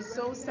like be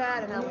so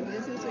sad and I would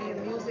listen to your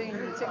music and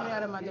you would take me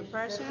out of my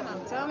depression.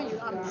 I'm telling you,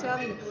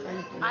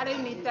 I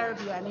didn't need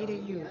therapy, I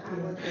needed you.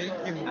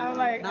 I'm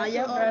like, Now I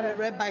you're feel all better.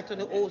 right back to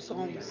the old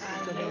songs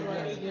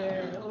today.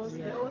 Yeah, the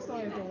old song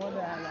is the one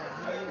that I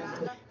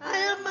like. I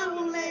am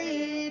a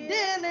lady,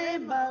 Dele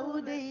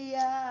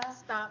Baudia.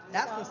 Stop.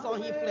 That's the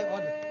song he played all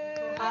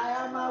the. I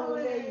am a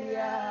lady.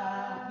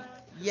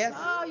 Yes,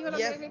 Oh, you're gonna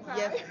yes, make me cry.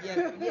 yes,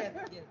 yes, yes,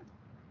 yes.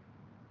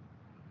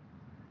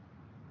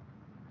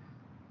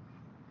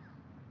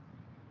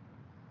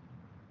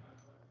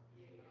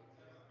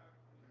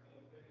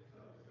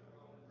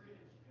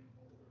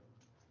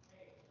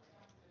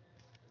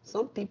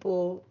 Some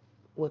people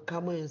will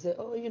come and say,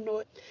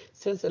 oh,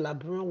 since the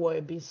Liberian war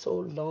has been so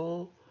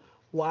long,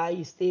 why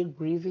you still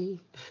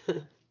grieving?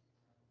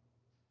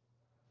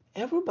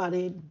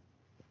 Everybody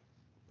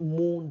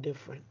mourn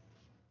different.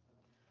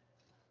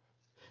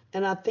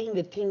 And I think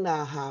the thing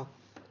that have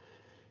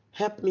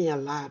helped me a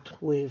lot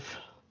with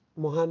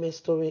Mohammed's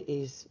story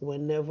is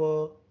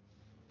whenever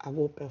I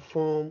will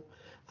perform,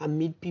 I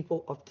meet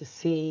people of the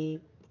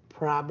same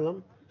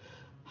problem.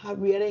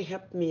 Have really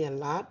helped me a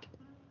lot,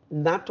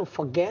 not to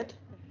forget,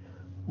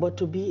 but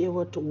to be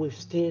able to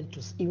withstand,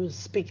 to even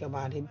speak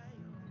about it.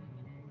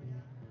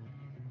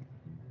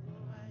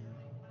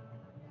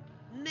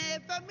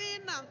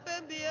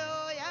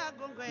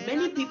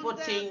 Many people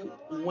think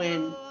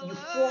when you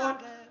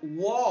fought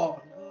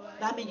war,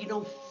 that means you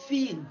don't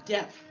feel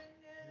death.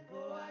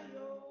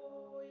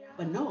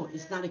 But no,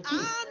 it's not a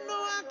case.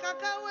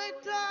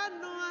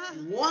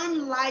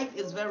 One life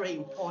is very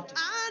important.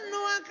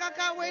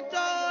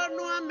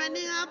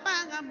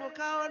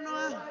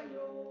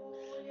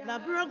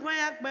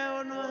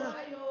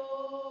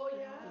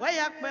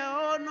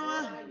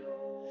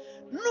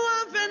 Nua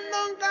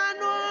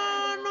vendongano,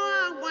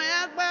 nua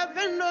goyakba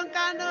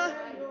vendongano,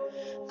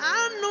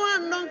 anua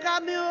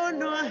nongami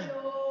onua,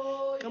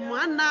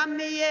 kamwana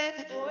miye,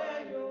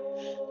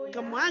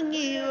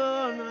 kamwangi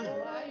onua,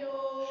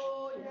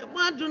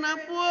 kamaduna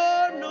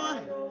pono,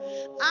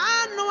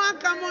 anua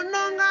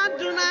kamononga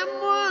duna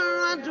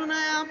mono, duna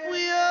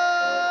yapuyo.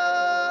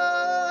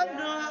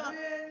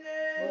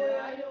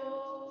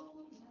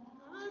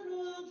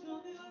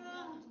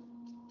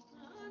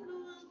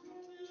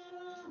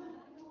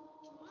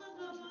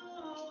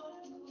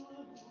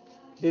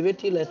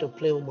 Bebeti let her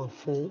play on my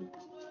phone.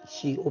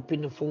 She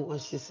opened the phone and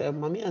she said,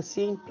 Mommy, I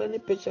seen plenty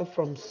picture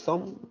from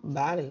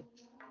somebody.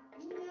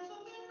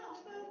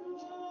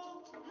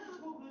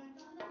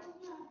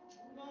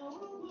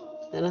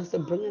 Then I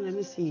said, bring it, let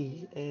me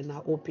see. And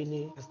I opened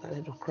it. I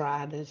started to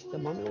cry. Then she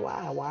said, Mommy,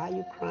 why? Why are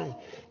you crying?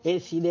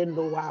 And she didn't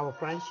know why I was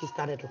crying. She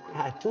started to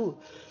cry too.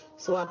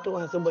 So I told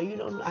her, I said, but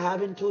I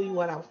haven't told you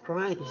what I was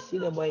crying. She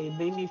said, but it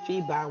made me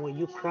feel bad when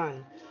you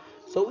crying.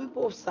 So we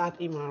both sat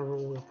in my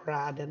room and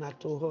cried. And I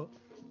told her,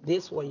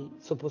 this was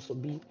supposed to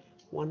be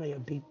one of your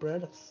big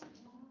brothers.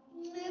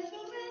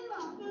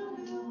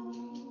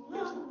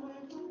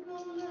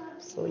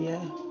 So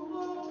yeah,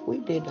 we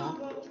did that.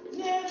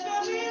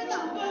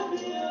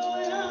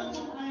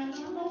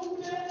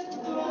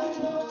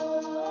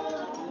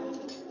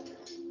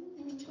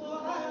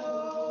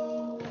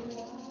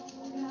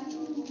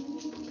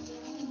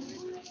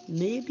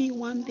 Maybe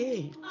one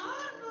day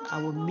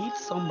I will meet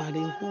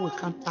somebody who will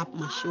come tap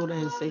my shoulder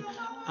and say,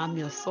 I'm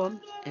your son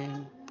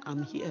and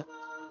I'm here.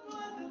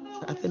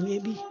 I said,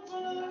 maybe.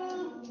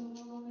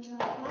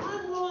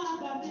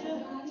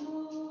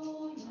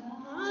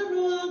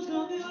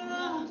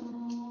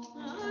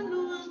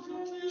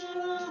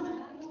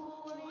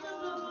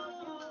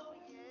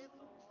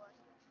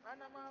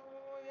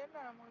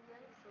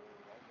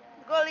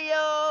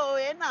 Golio,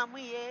 enamu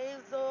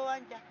yezo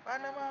anja.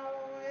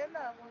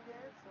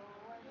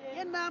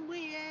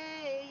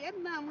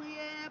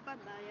 Yenamuye,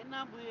 bana,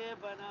 yenamuye,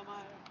 bana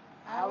maya.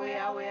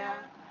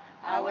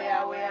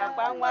 Awe,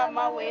 kwangwa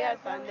mawe,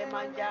 sande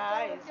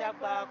manja, isya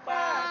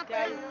kwa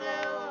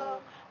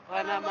telfo.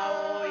 Bana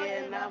mao,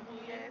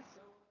 yenamuye.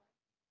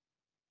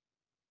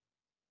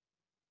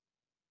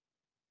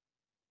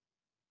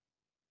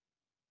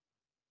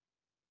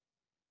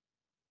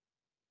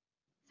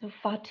 So,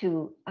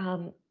 Fatu,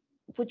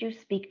 would you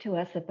speak to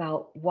us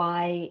about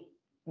why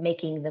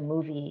making the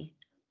movie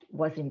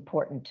was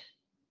important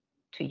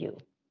to you?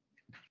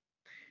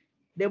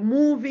 The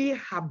movie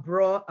have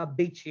brought a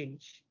big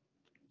change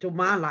to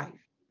my life.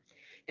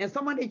 And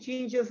some of the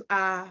changes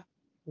are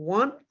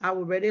one, I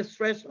already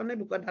stressed on it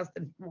because that's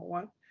the number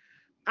one.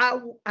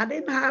 I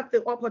didn't have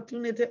the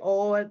opportunity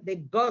or the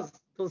guts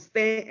to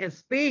stand and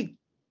speak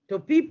to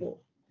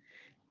people.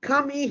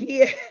 Come in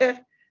here,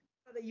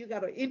 you got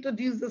to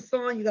introduce the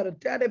song, you got to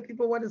tell the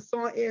people what the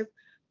song is.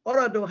 All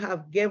of them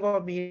have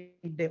given me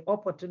the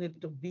opportunity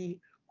to be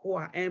who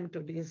I am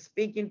today,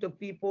 speaking to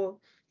people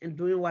and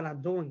doing what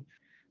I'm doing.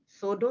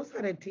 So those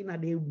are the things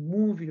that the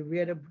movie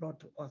really brought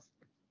to us.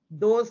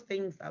 Those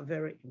things are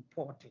very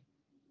important,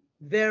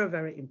 very,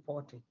 very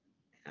important.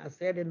 I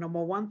said the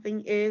number one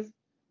thing is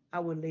I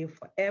will live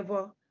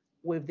forever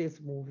with this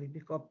movie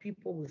because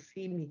people will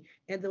see me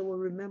and they will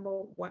remember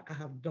what I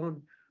have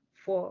done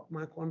for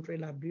my country,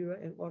 Liberia,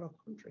 and other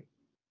countries.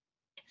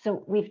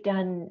 So we've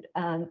done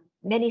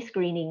many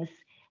screenings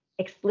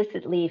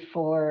explicitly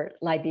for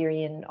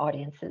Liberian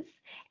audiences,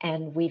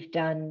 and we've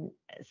done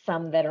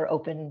some that are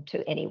open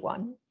to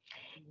anyone.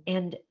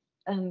 And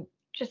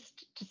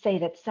just to say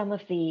that some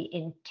of the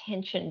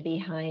intention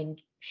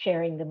behind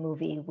sharing the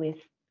movie with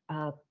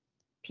uh,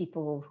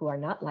 people who are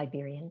not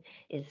Liberian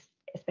is,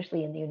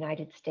 especially in the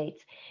United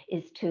States,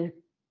 is to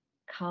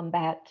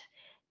combat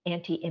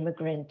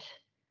anti-immigrant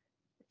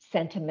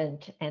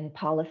sentiment and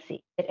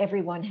policy. That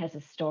everyone has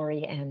a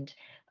story and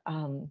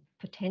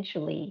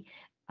potentially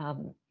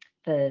um,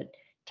 the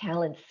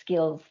talent,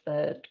 skills,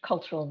 the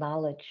cultural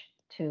knowledge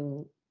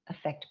to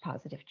affect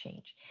positive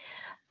change.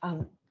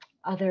 Um,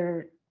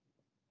 other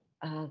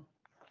uh,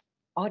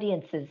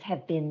 audiences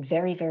have been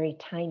very, very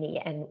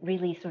tiny and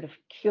really sort of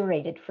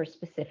curated for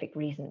specific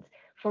reasons.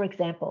 For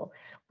example,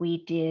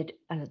 we did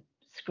a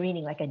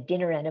screening, like a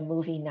dinner and a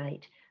movie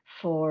night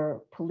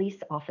for police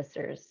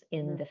officers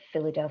in the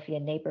Philadelphia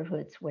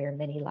neighborhoods where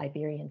many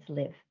Liberians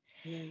live.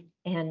 Yeah.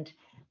 And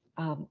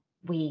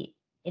we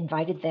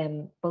invited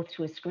them both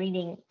to a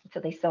screening, so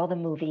they saw the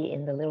movie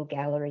in the little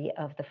gallery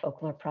of the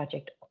Folklore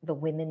Project. The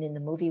women in the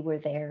movie were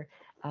there,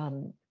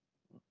 um,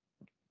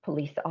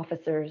 police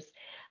officers,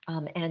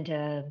 and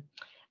a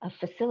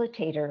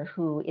facilitator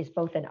who is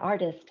both an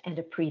artist and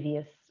a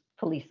previous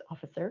police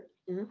officer.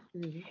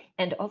 Mm-hmm.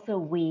 And also,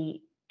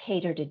 we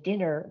catered a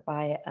dinner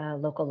by a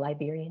local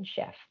Liberian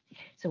chef.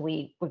 So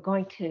we were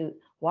going to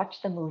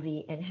watch the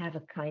movie and have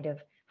a kind of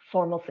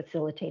formal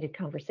facilitated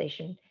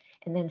conversation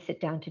and then sit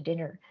down to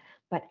dinner.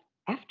 But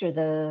after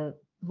the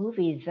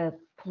movie, the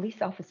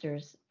police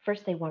officers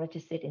first they wanted to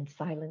sit in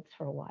silence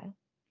for a while.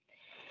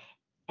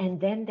 And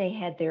then they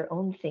had their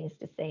own things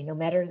to say, no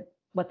matter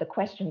what the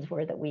questions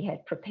were that we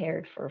had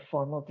prepared for a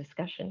formal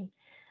discussion.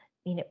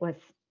 I mean, it was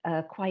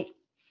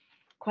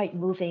quite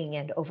moving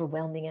and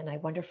overwhelming. And I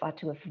wonder,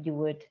 Fatu, if you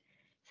would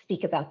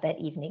speak about that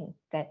evening,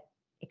 that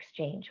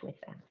exchange with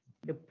them.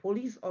 The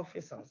police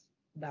officers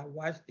that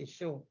watched the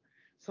show,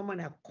 some of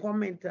the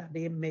comments that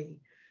they made,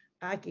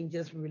 I can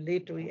just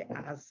relate to it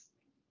as,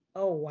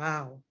 oh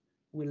wow,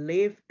 we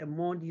live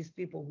among these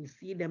people. We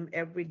see them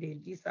every day.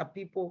 These are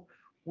people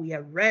we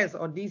arrest,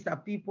 or these are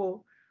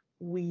people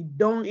we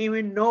don't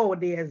even know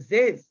they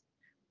exist,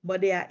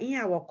 but they are in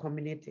our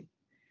community.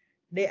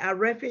 They are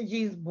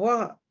refugees,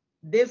 but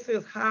this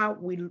is how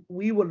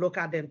we will look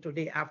at them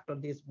today after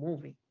this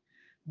movie.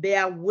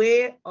 Their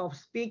way of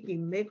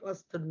speaking make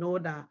us to know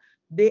that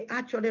they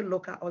actually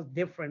look at us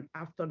different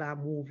after that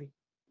movie.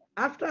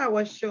 After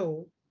our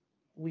show,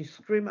 we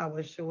scream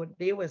our show,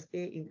 they will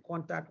stay in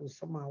contact with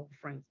some of our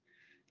friends.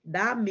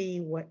 That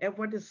means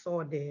whatever they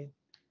saw there,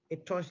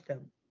 it touched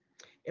them.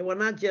 It was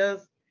not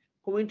just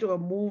going to a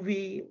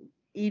movie,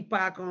 eat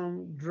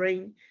popcorn,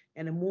 drink,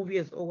 and the movie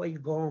is over, you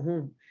go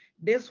home.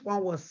 This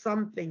one was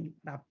something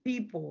that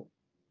people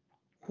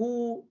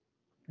who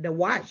the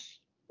watch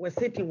were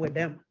sitting with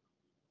them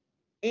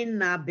in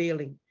that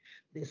building.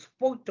 They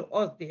spoke to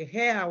us, they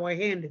held our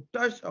hand, they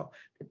touched us,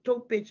 they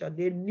took pictures.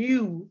 They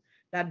knew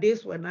that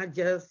this was not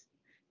just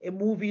a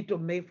movie to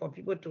make for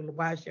people to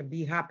watch and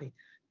be happy.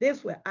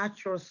 This were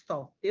actual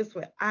stuff. This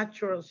were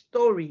actual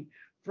story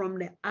from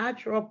the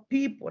actual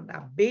people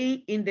that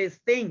being in this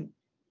thing.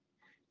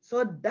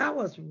 So that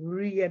was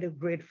really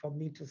great for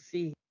me to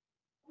see.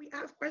 We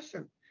asked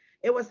questions.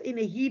 It was in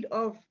the heat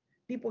of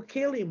people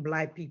killing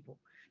black people.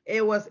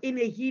 It was in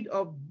the heat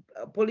of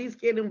police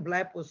killing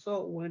black people.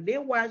 So when they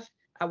watched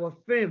our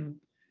film,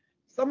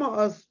 some of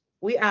us,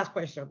 we asked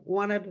questions,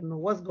 wanted to know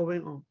what's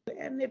going on.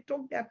 And they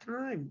took their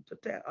time to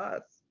tell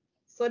us.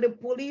 So the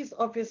police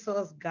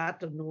officers got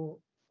to know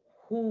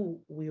who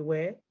we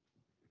were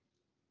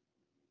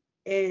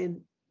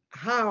and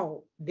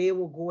how they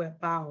will go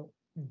about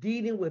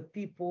dealing with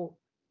people,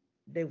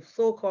 the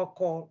so-called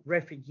called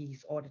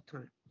refugees all the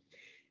time.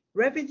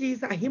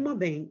 Refugees are human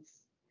beings.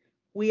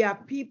 We are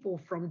people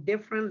from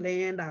different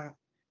land that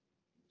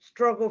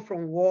struggled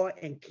from war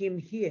and came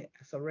here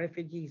as a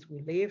refugees.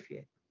 We live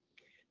here.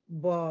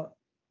 But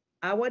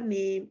our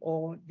name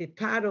or the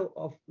title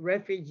of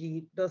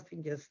refugee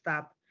doesn't just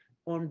stop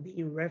on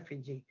being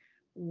refugee.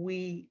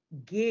 We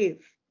give.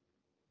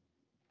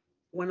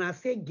 When I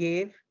say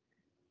give,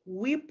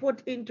 we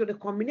put into the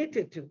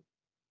community too.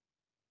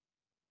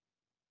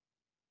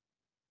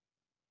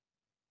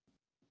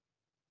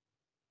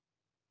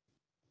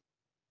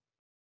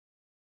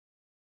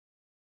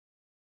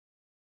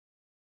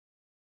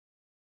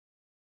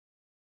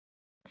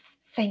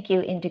 Thank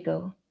you,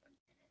 Indigo.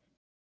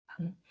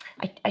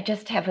 I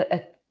just have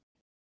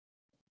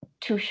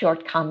two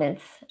short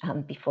comments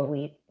before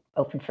we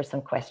open for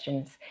some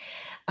questions.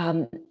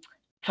 Um,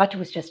 Fatu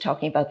was just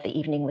talking about the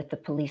evening with the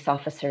police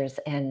officers,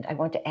 and I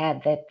want to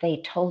add that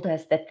they told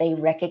us that they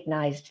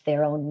recognized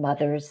their own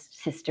mothers,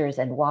 sisters,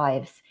 and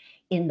wives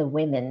in the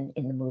women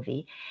in the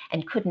movie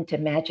and couldn't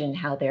imagine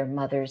how their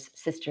mothers,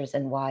 sisters,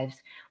 and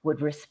wives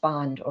would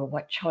respond or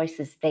what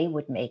choices they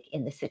would make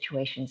in the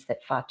situations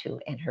that Fatu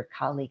and her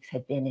colleagues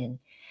had been in.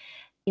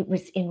 It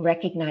was in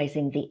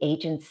recognizing the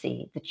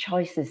agency, the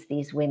choices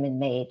these women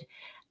made,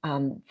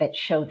 that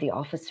showed the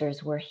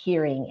officers were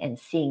hearing and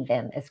seeing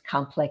them as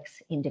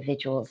complex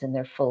individuals in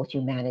their full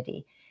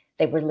humanity.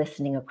 They were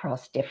listening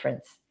across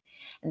difference.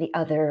 And the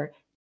other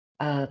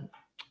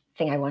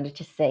thing I wanted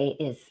to say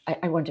is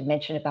I wanted to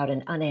mention about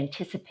an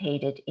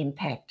unanticipated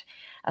impact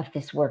of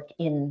this work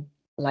in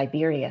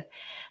Liberia.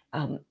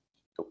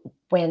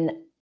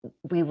 When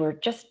we were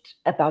just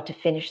about to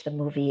finish the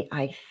movie,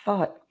 I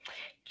thought,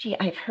 gee,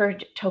 I've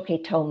heard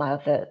Toke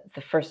Toma,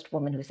 the first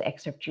woman whose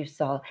excerpt you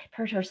saw,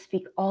 heard her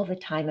speak all the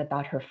time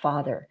about her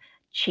father,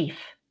 Chief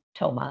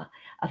Toma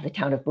of the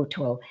town of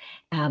Butuo.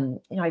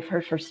 I've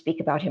heard her speak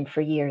about him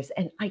for years,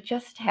 and I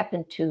just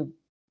happened to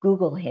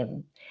Google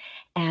him,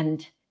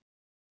 and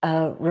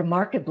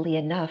remarkably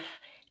enough,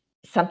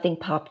 something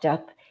popped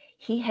up.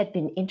 He had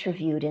been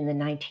interviewed in the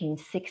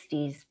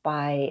 1960s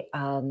by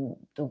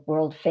the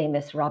world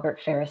famous Robert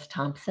Ferris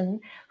Thompson,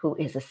 who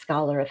is a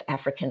scholar of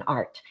African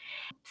art.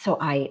 So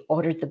I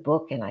ordered the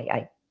book and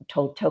I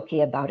told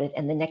Toki about it.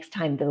 And the next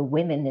time the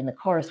women in the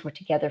chorus were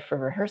together for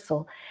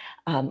rehearsal,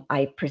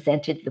 I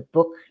presented the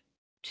book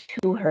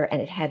to her,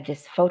 and it had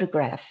this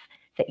photograph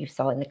that you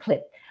saw in the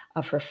clip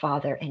of her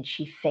father, and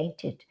she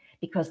fainted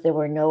because there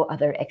were no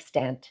other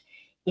extant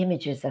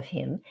images of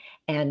him.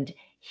 And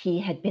he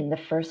had been the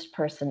first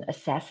person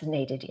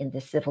assassinated in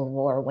the Civil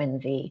War when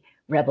the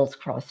rebels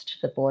crossed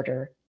the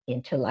border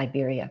into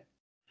Liberia.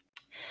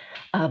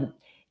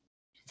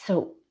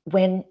 So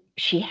when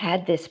she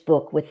had this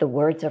book with the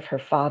words of her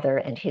father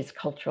and his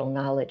cultural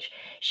knowledge,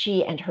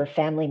 she and her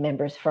family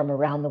members from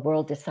around the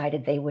world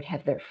decided they would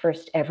have their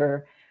first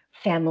ever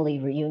family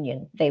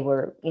reunion. They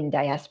were in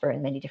diaspora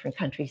in many different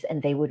countries,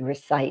 and they would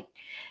recite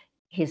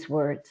his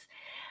words.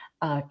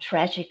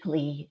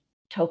 Tragically,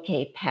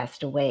 Toke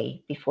passed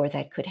away before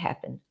that could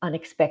happen,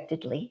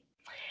 unexpectedly.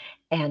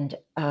 And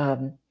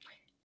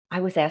I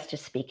was asked to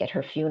speak at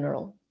her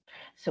funeral.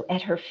 So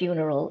at her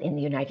funeral in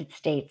the United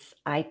States,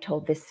 I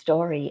told this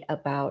story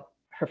about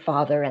her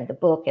father and the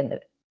book and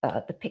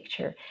the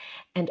picture.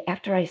 And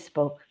after I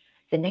spoke,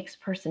 the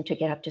next person to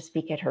get up to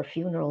speak at her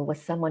funeral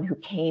was someone who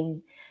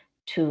came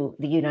to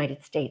the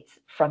United States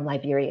from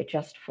Liberia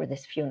just for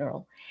this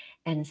funeral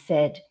and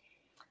said,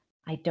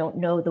 I don't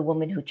know the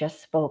woman who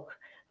just spoke,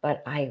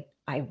 but I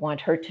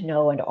want her to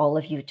know and all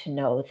of you to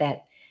know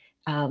that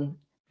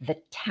the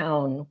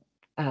town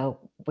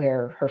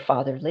where her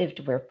father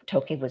lived, where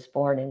Toke was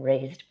born and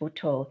raised,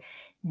 Buto,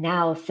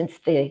 now since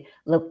the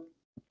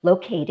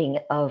locating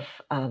of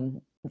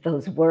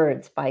those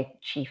words by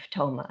Chief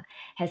Toma,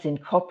 has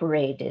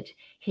incorporated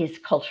his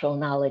cultural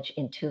knowledge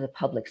into the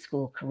public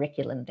school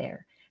curriculum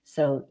there.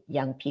 So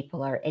young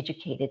people are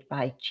educated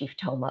by Chief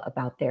Toma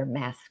about their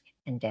mask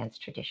and dance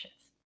traditions.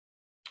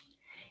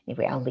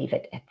 Anyway, I'll leave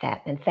it at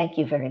that. And thank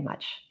you very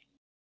much.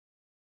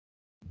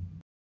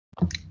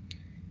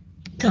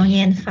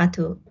 Toni and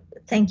Fatu,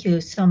 thank you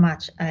so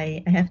much.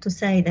 I have to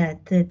say that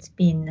it's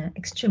been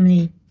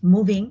extremely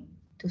moving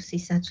to see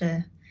such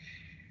a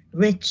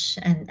rich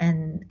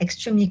and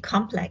extremely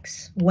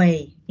complex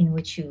way in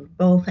which you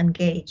both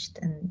engaged.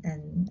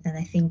 And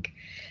I think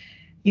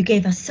you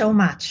gave us so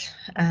much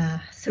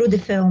through the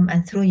film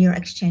and through your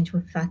exchange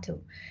with Fatu.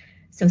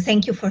 So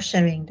thank you for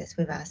sharing this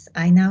with us.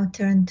 I now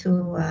turn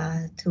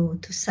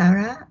to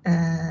Sarah,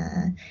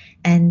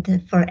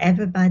 and for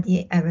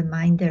everybody, a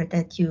reminder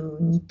that you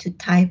need to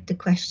type the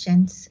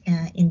questions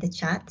in the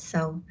chat.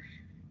 So,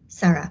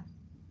 Sarah.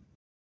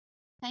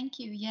 Thank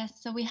you. Yes,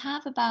 so we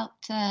have about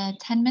 10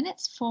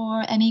 minutes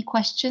for any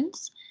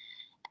questions.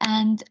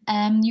 And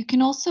you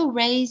can also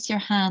raise your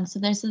hand. So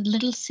there's a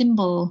little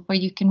symbol where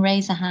you can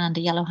raise a hand,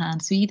 a yellow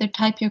hand. So either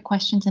type your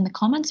questions in the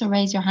comments or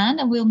raise your hand,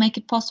 and we'll make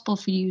it possible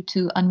for you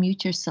to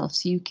unmute yourself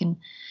so you can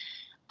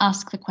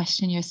ask the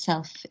question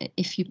yourself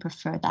if you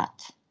prefer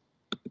that.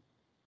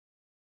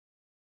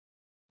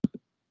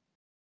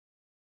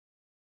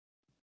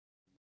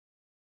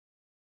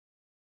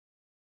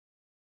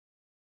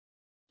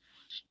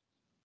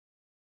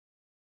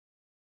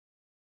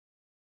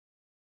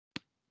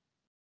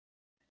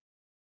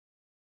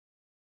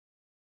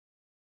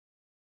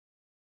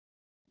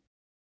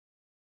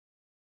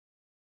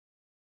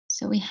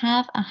 So we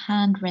have a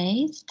hand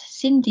raised.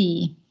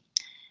 Cindy,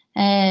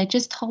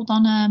 just hold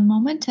on a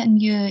moment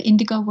and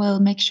Indigo will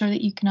make sure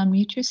that you can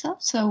unmute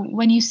yourself. So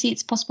when you see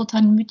it's possible to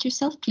unmute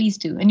yourself, please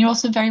do. And you're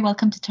also very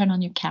welcome to turn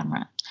on your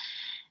camera.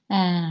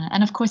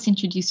 And of course,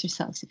 introduce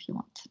yourselves if you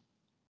want.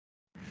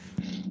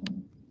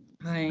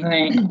 Hi.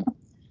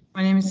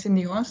 My name is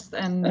Cindy Horst,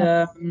 and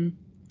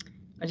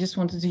I just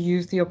wanted to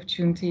use the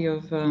opportunity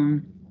of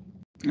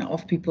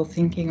people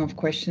thinking of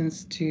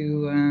questions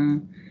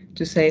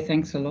to say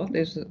thanks a lot.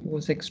 This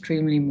was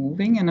extremely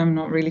moving, and I'm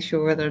not really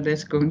sure whether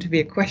there's going to be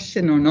a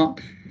question or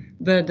not.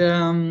 But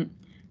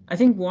I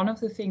think one of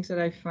the things that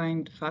I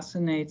find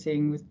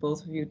fascinating with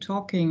both of you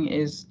talking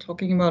is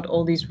talking about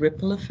all these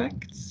ripple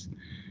effects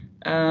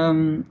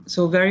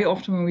So very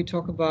often when we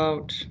talk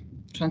about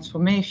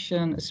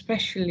transformation,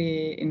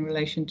 especially in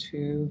relation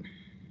to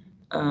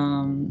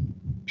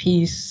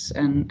peace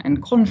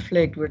and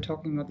conflict, we're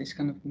talking about these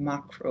kind of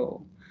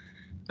macro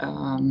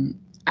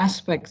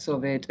aspects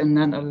of it, and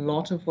then a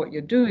lot of what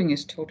you're doing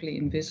is totally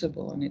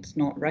invisible and it's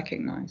not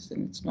recognized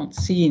and it's not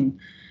seen.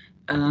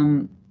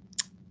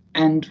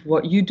 And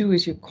what you do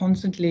is you're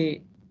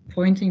constantly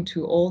pointing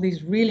to all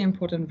these really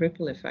important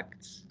ripple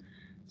effects.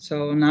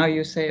 So now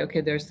you say,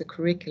 okay, there's the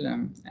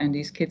curriculum and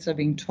these kids are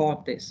being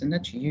taught this, and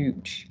that's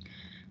huge.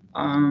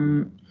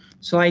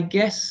 So I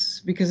guess,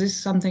 because this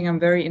is something I'm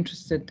very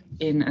interested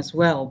in as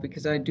well,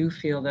 because I do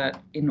feel that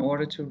in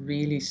order to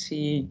really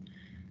see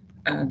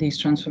these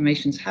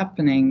transformations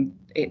happening,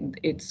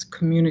 it's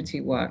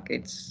community work.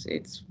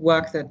 It's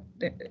work that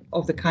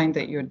of the kind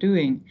that you're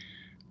doing.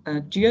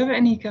 Do you have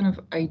any kind of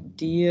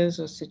ideas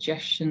or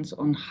suggestions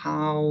on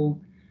how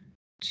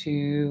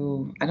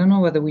to, I don't know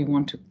whether we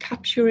want to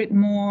capture it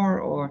more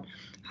or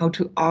how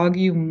to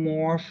argue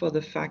more for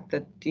the fact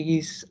that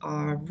these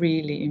are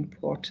really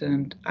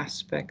important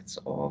aspects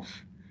of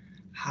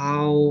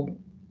how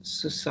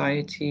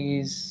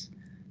societies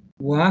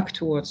work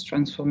towards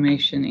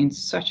transformation in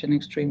such an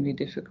extremely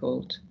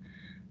difficult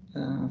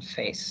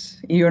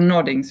phase? You're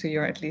nodding, so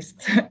you're at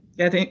least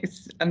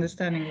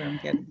understanding where I'm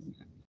getting.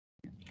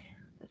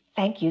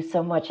 Thank you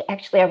so much.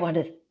 Actually, I want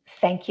to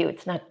thank you.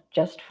 It's not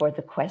just for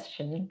the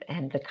question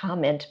and the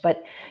comment,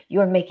 but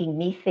you're making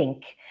me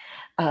think.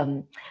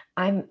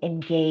 I'm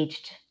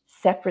engaged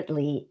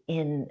separately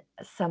in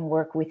some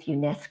work with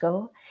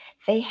UNESCO.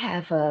 They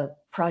have a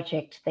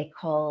project they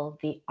call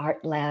the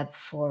Art Lab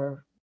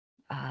for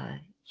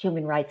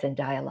Human Rights and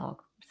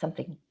Dialogue,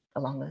 something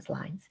along those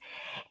lines.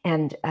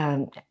 And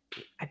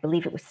I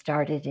believe it was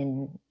started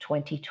in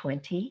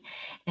 2020.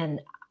 And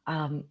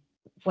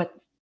what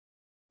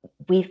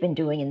we've been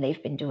doing and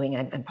they've been doing,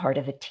 I'm part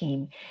of a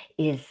team,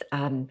 is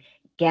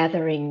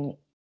gathering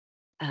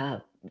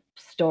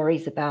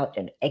stories about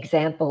and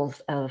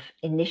examples of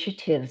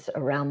initiatives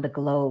around the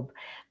globe,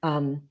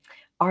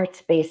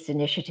 arts-based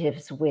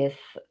initiatives with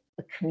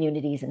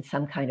communities in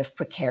some kind of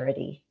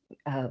precarity,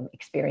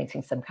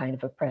 experiencing some kind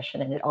of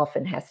oppression, and it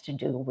often has to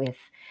do with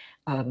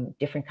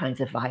different kinds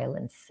of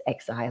violence,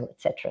 exile,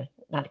 etc.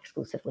 Not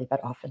exclusively,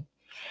 but often.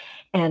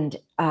 And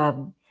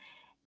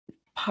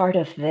part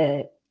of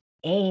the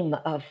aim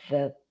of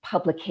the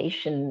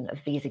publication of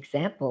these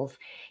examples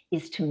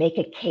is to make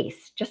a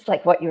case, just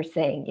like what you're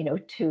saying, you know,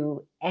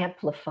 to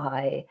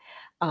amplify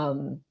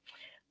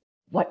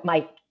what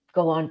might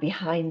go on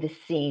behind the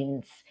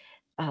scenes,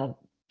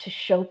 to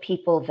show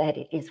people that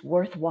it is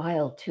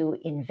worthwhile to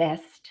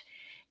invest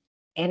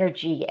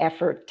energy,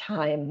 effort,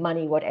 time,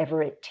 money,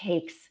 whatever it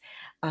takes,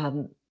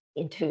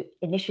 into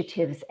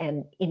initiatives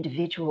and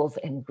individuals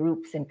and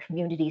groups and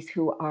communities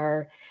who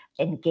are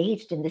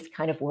engaged in this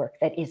kind of work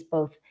that is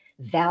both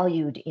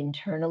valued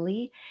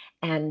internally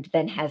and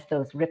then has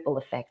those ripple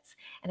effects.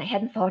 And I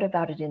hadn't thought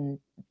about it in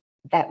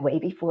that way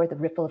before, the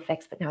ripple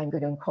effects, but now I'm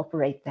going to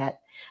incorporate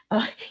that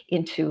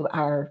into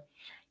our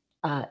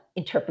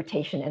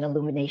interpretation and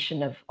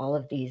illumination of all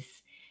of these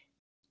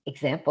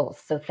examples.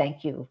 So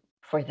thank you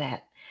for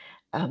that.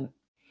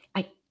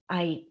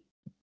 I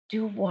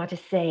do want to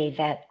say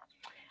that,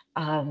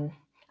 and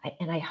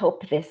I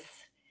hope this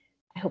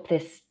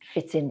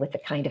fits in with the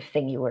kind of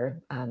thing you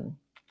were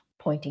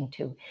pointing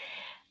to,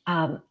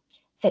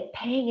 that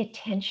paying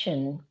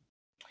attention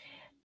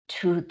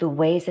to the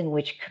ways in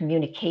which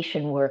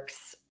communication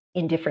works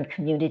in different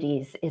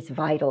communities is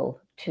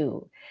vital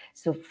too.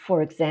 So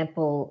for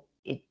example,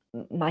 it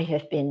might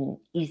have been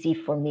easy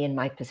for me in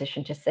my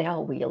position to say,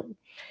 oh, we'll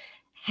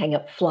hang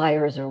up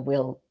flyers or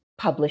we'll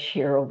publish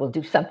here or we'll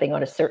do something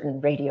on a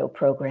certain radio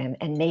program,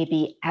 and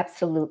maybe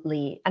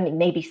absolutely, I mean,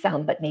 maybe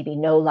some, but maybe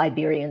no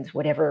Liberians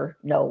would ever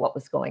know what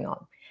was going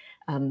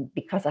on,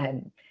 because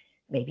I'm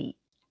maybe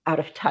out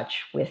of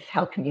touch with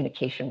how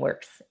communication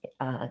works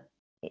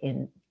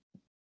in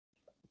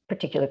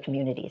particular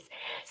communities.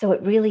 So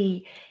it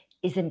really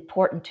is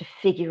important to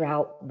figure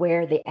out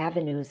where the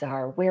avenues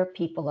are, where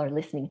people are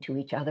listening to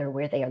each other,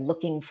 where they are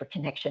looking for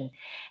connection.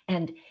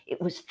 And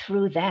it was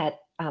through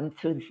that,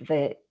 through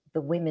the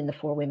women, the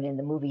 4 women in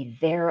the movie,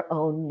 their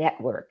own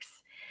networks,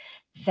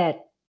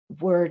 that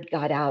word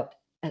got out,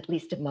 at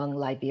least among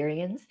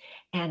Liberians.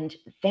 And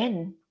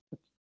then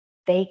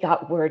they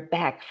got word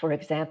back, for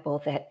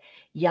example, that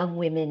young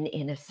women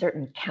in a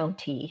certain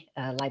county,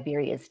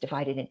 Liberia is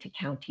divided into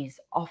counties,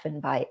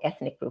 often by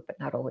ethnic group, but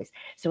not always.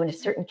 So in a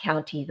certain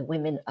county, the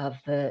women of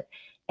the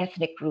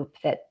ethnic group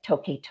that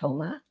Toke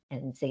Toma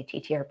and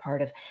Zaytiti are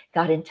part of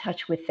got in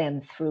touch with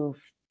them through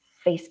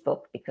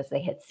Facebook because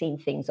they had seen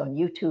things on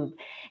YouTube,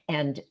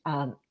 and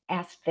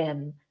asked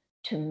them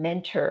to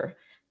mentor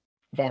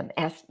them.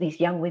 Asked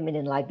these young women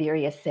in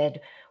Liberia,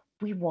 said,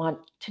 we want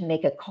to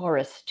make a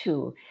chorus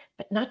too,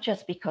 but not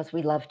just because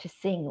we love to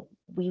sing.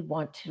 We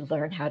want to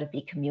learn how to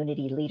be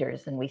community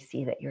leaders, and we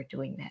see that you're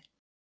doing that.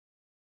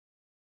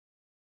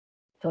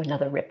 So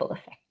another ripple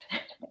effect.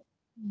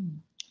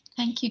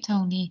 Thank you,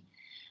 Toni.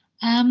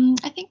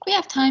 I think we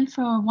have time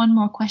for one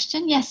more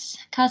question. Yes,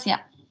 Kasia.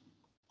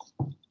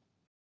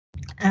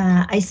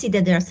 I see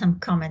that there are some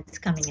comments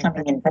coming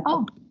in.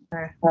 Oh.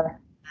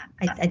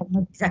 I don't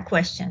know exact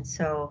question,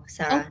 so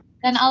Sarah. Oh,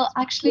 then I'll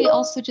actually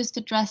also just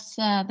address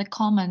the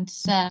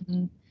comments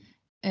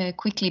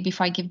quickly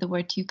before I give the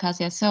word to you,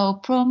 Kasia. So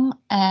Prum,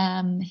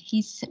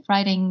 he's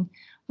writing,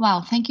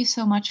 wow, thank you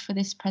so much for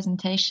this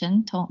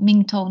presentation,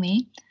 Ming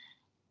Toni.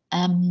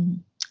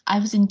 I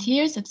was in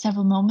tears at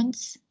several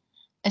moments,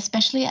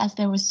 especially as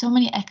there were so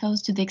many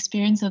echoes to the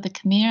experience of the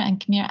Khmer and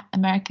Khmer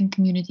American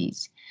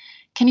communities.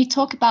 Can you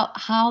talk about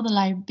how the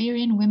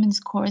Liberian Women's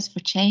Chorus for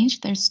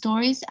Change, their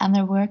stories and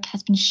their work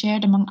has been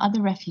shared among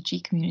other refugee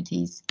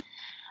communities?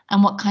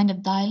 And what kind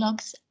of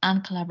dialogues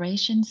and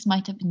collaborations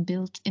might have been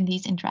built in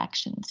these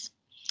interactions?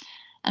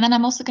 And then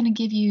I'm also going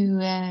to give you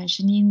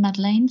Janine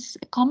Madeleine's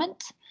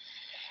comment.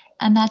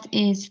 And that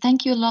is,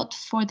 thank you a lot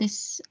for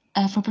this,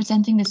 for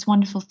presenting this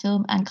wonderful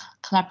film and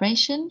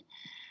collaboration.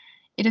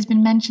 It has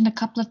been mentioned a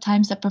couple of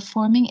times that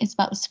performing is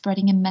about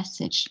spreading a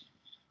message.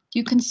 Do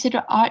you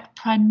consider art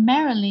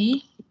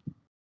primarily,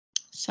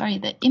 sorry,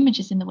 the image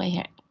is in the way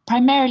here,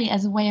 primarily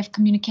as a way of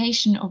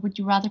communication, or would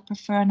you rather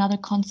prefer another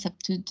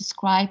concept to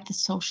describe the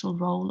social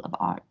role of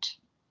art?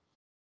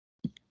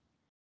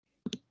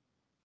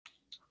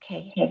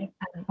 Okay,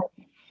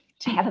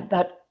 I have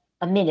about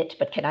a minute,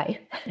 but can I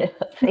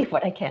say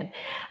what I can?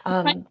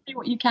 Say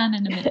what you can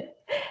in a minute.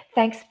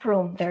 Thanks,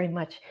 Prum, very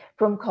much.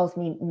 Prum calls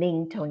me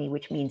Ming Toni,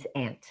 which means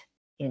aunt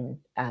in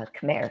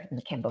Khmer, in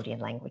the Cambodian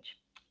language.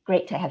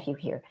 Great to have you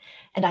here.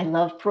 And I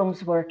love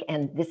Prum's work,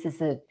 and this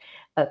is a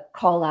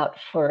call out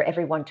for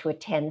everyone to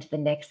attend the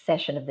next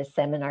session of this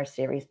seminar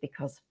series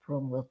because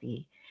Prum will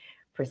be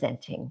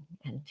presenting,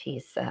 and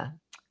he's a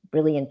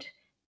brilliant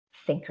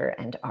thinker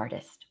and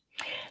artist.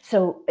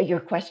 So your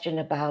question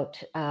about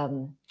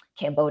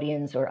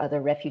Cambodians or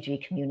other refugee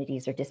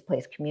communities or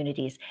displaced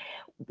communities,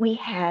 we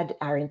had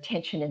our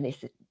intention in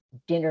this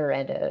dinner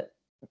and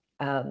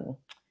a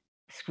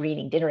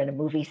screening, dinner and a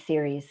movie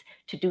series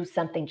to do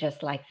something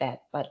just like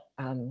that, but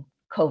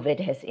COVID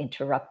has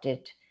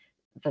interrupted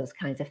those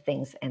kinds of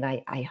things, and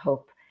I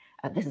hope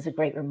this is a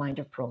great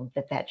reminder, Prum,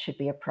 that that should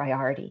be a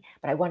priority.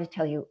 But I want to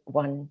tell you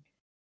one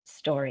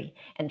story,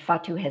 and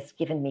Fatu has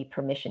given me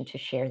permission to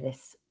share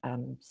this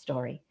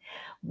story.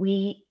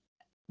 We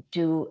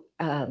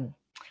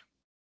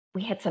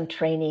had some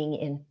training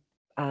in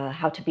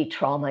how to be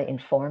trauma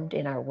informed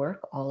in our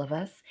work, all of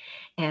us,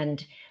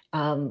 and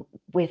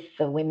with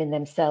the women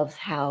themselves,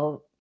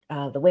 how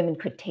the women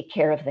could take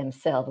care of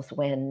themselves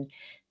when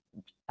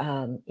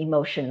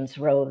emotions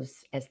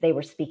rose as they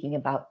were speaking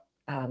about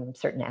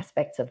certain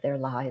aspects of their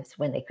lives,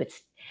 when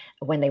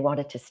they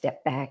wanted to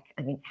step back.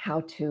 I mean,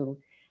 how to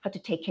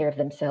take care of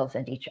themselves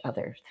and each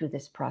other through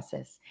this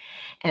process.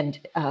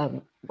 And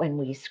when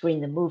we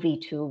screen the movie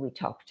too, we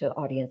talk to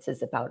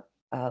audiences about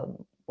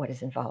what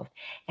is involved.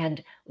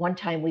 And one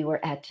time we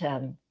were at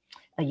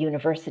a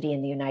university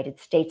in the United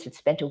States and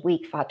spent a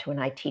week, Fatu and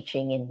I,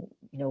 teaching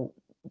in,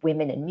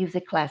 women in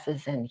music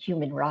classes and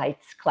human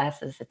rights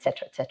classes, et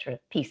cetera,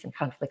 peace and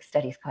conflict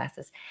studies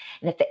classes.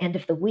 And at the end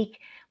of the week,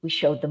 we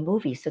showed the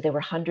movie. So there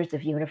were hundreds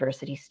of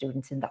university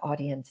students in the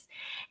audience.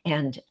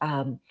 And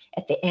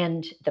at the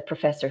end, the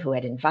professor who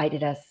had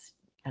invited us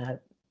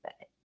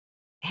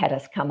had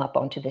us come up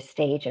onto the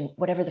stage. And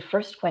whatever the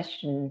first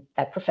question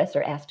that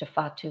professor asked to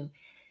Fatu,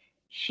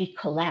 she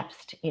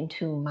collapsed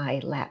into my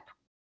lap,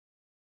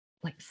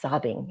 like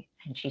sobbing.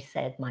 And she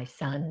said, my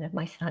son,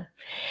 my son.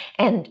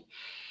 And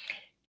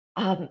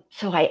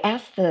so I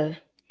asked the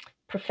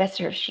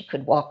professor if she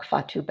could walk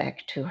Fatu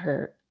back to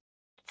her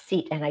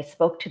seat. And I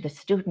spoke to the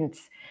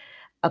students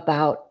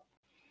about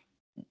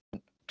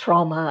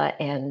trauma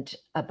and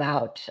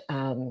about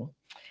how,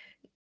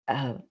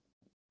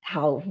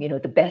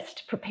 the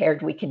best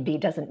prepared we can be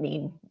doesn't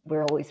mean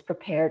we're always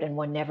prepared, and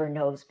one never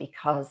knows,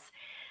 because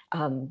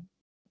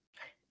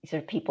these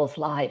are people's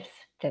lives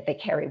that they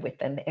carry with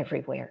them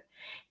everywhere.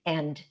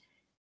 And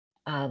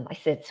I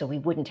said, so we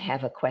wouldn't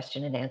have a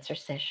question and answer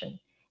session.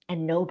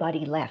 And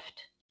nobody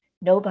left.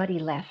 Nobody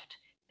left.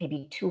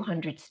 Maybe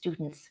 200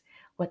 students.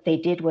 What they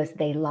did was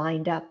they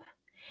lined up,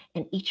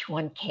 and each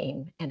one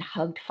came and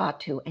hugged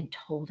Fatu and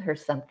told her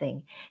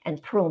something.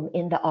 And Prum,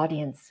 in the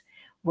audience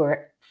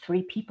were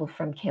 3 people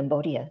from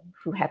Cambodia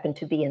who happened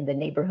to be in the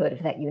neighborhood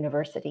of that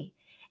university.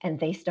 And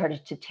they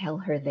started to tell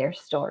her their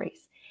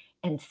stories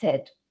and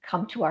said,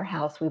 come to our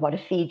house. We want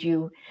to feed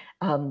you.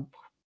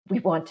 We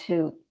want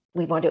to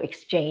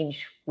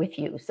exchange with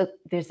you. So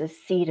there's a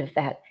seed of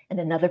that. And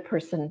another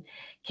person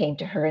came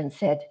to her and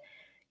said,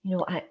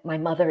 my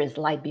mother is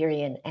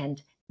Liberian,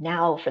 and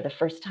now for the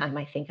first time,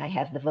 I think I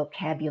have the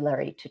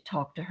vocabulary to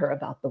talk to her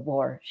about the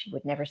war. She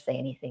would never say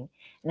anything.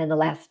 And then the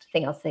last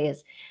thing I'll say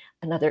is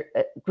another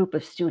group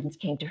of students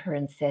came to her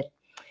and said,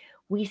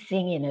 we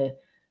sing in a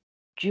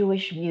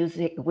Jewish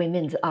music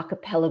women's a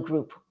cappella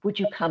group. Would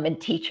you come and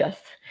teach us?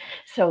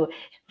 So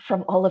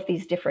from all of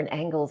these different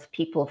angles,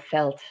 people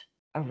felt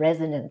a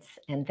resonance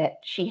and that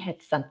she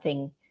had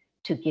something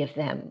to give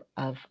them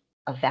of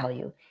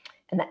value.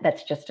 And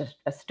that's just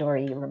a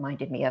story you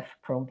reminded me of,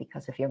 Prom,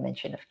 because of your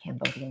mention of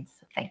Cambodians.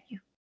 So thank you.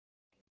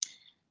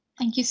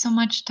 Thank you so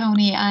much,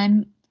 Toni.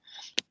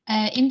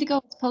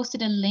 Indigo has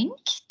posted a link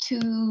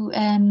to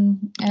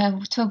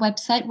a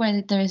website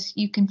where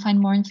you can find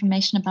more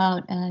information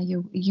about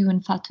your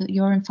and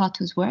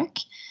Fatu's work.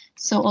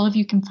 So all of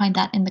you can find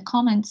that in the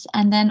comments.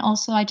 And then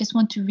also I just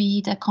want to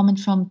read a comment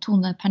from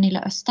Tone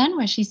Pernille Østern,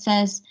 where she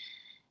says,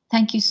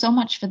 "Thank you so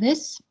much for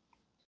this.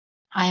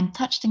 I am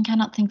touched and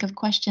cannot think of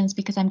questions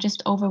because I'm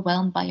just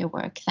overwhelmed by your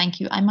work. Thank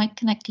you. I might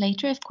connect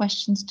later if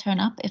questions turn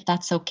up, if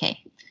that's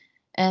okay."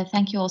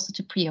 Thank you also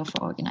to Prio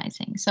for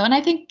organizing. So, and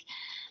I think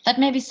that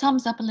maybe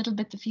sums up a little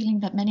bit the feeling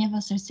that many of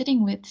us are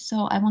sitting with.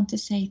 So I want to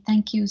say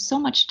thank you so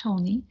much,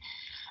 Toni.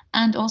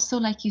 And also,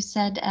 like you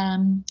said,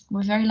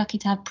 we're very lucky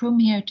to have Prum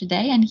here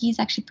today, and he's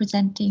actually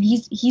presenting.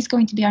 He's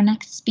going to be our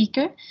next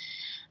speaker,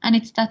 and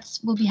that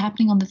will be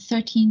happening on the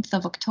 13th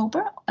of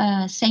October,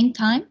 same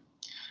time,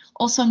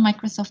 also on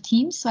Microsoft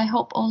Teams. So I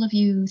hope all of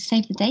you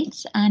save the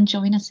dates and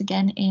join us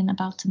again in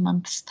about a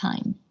month's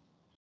time.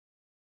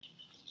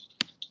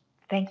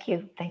 Thank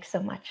you. Thanks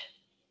so much.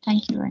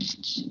 Thank you very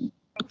much.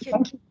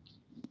 Thank you.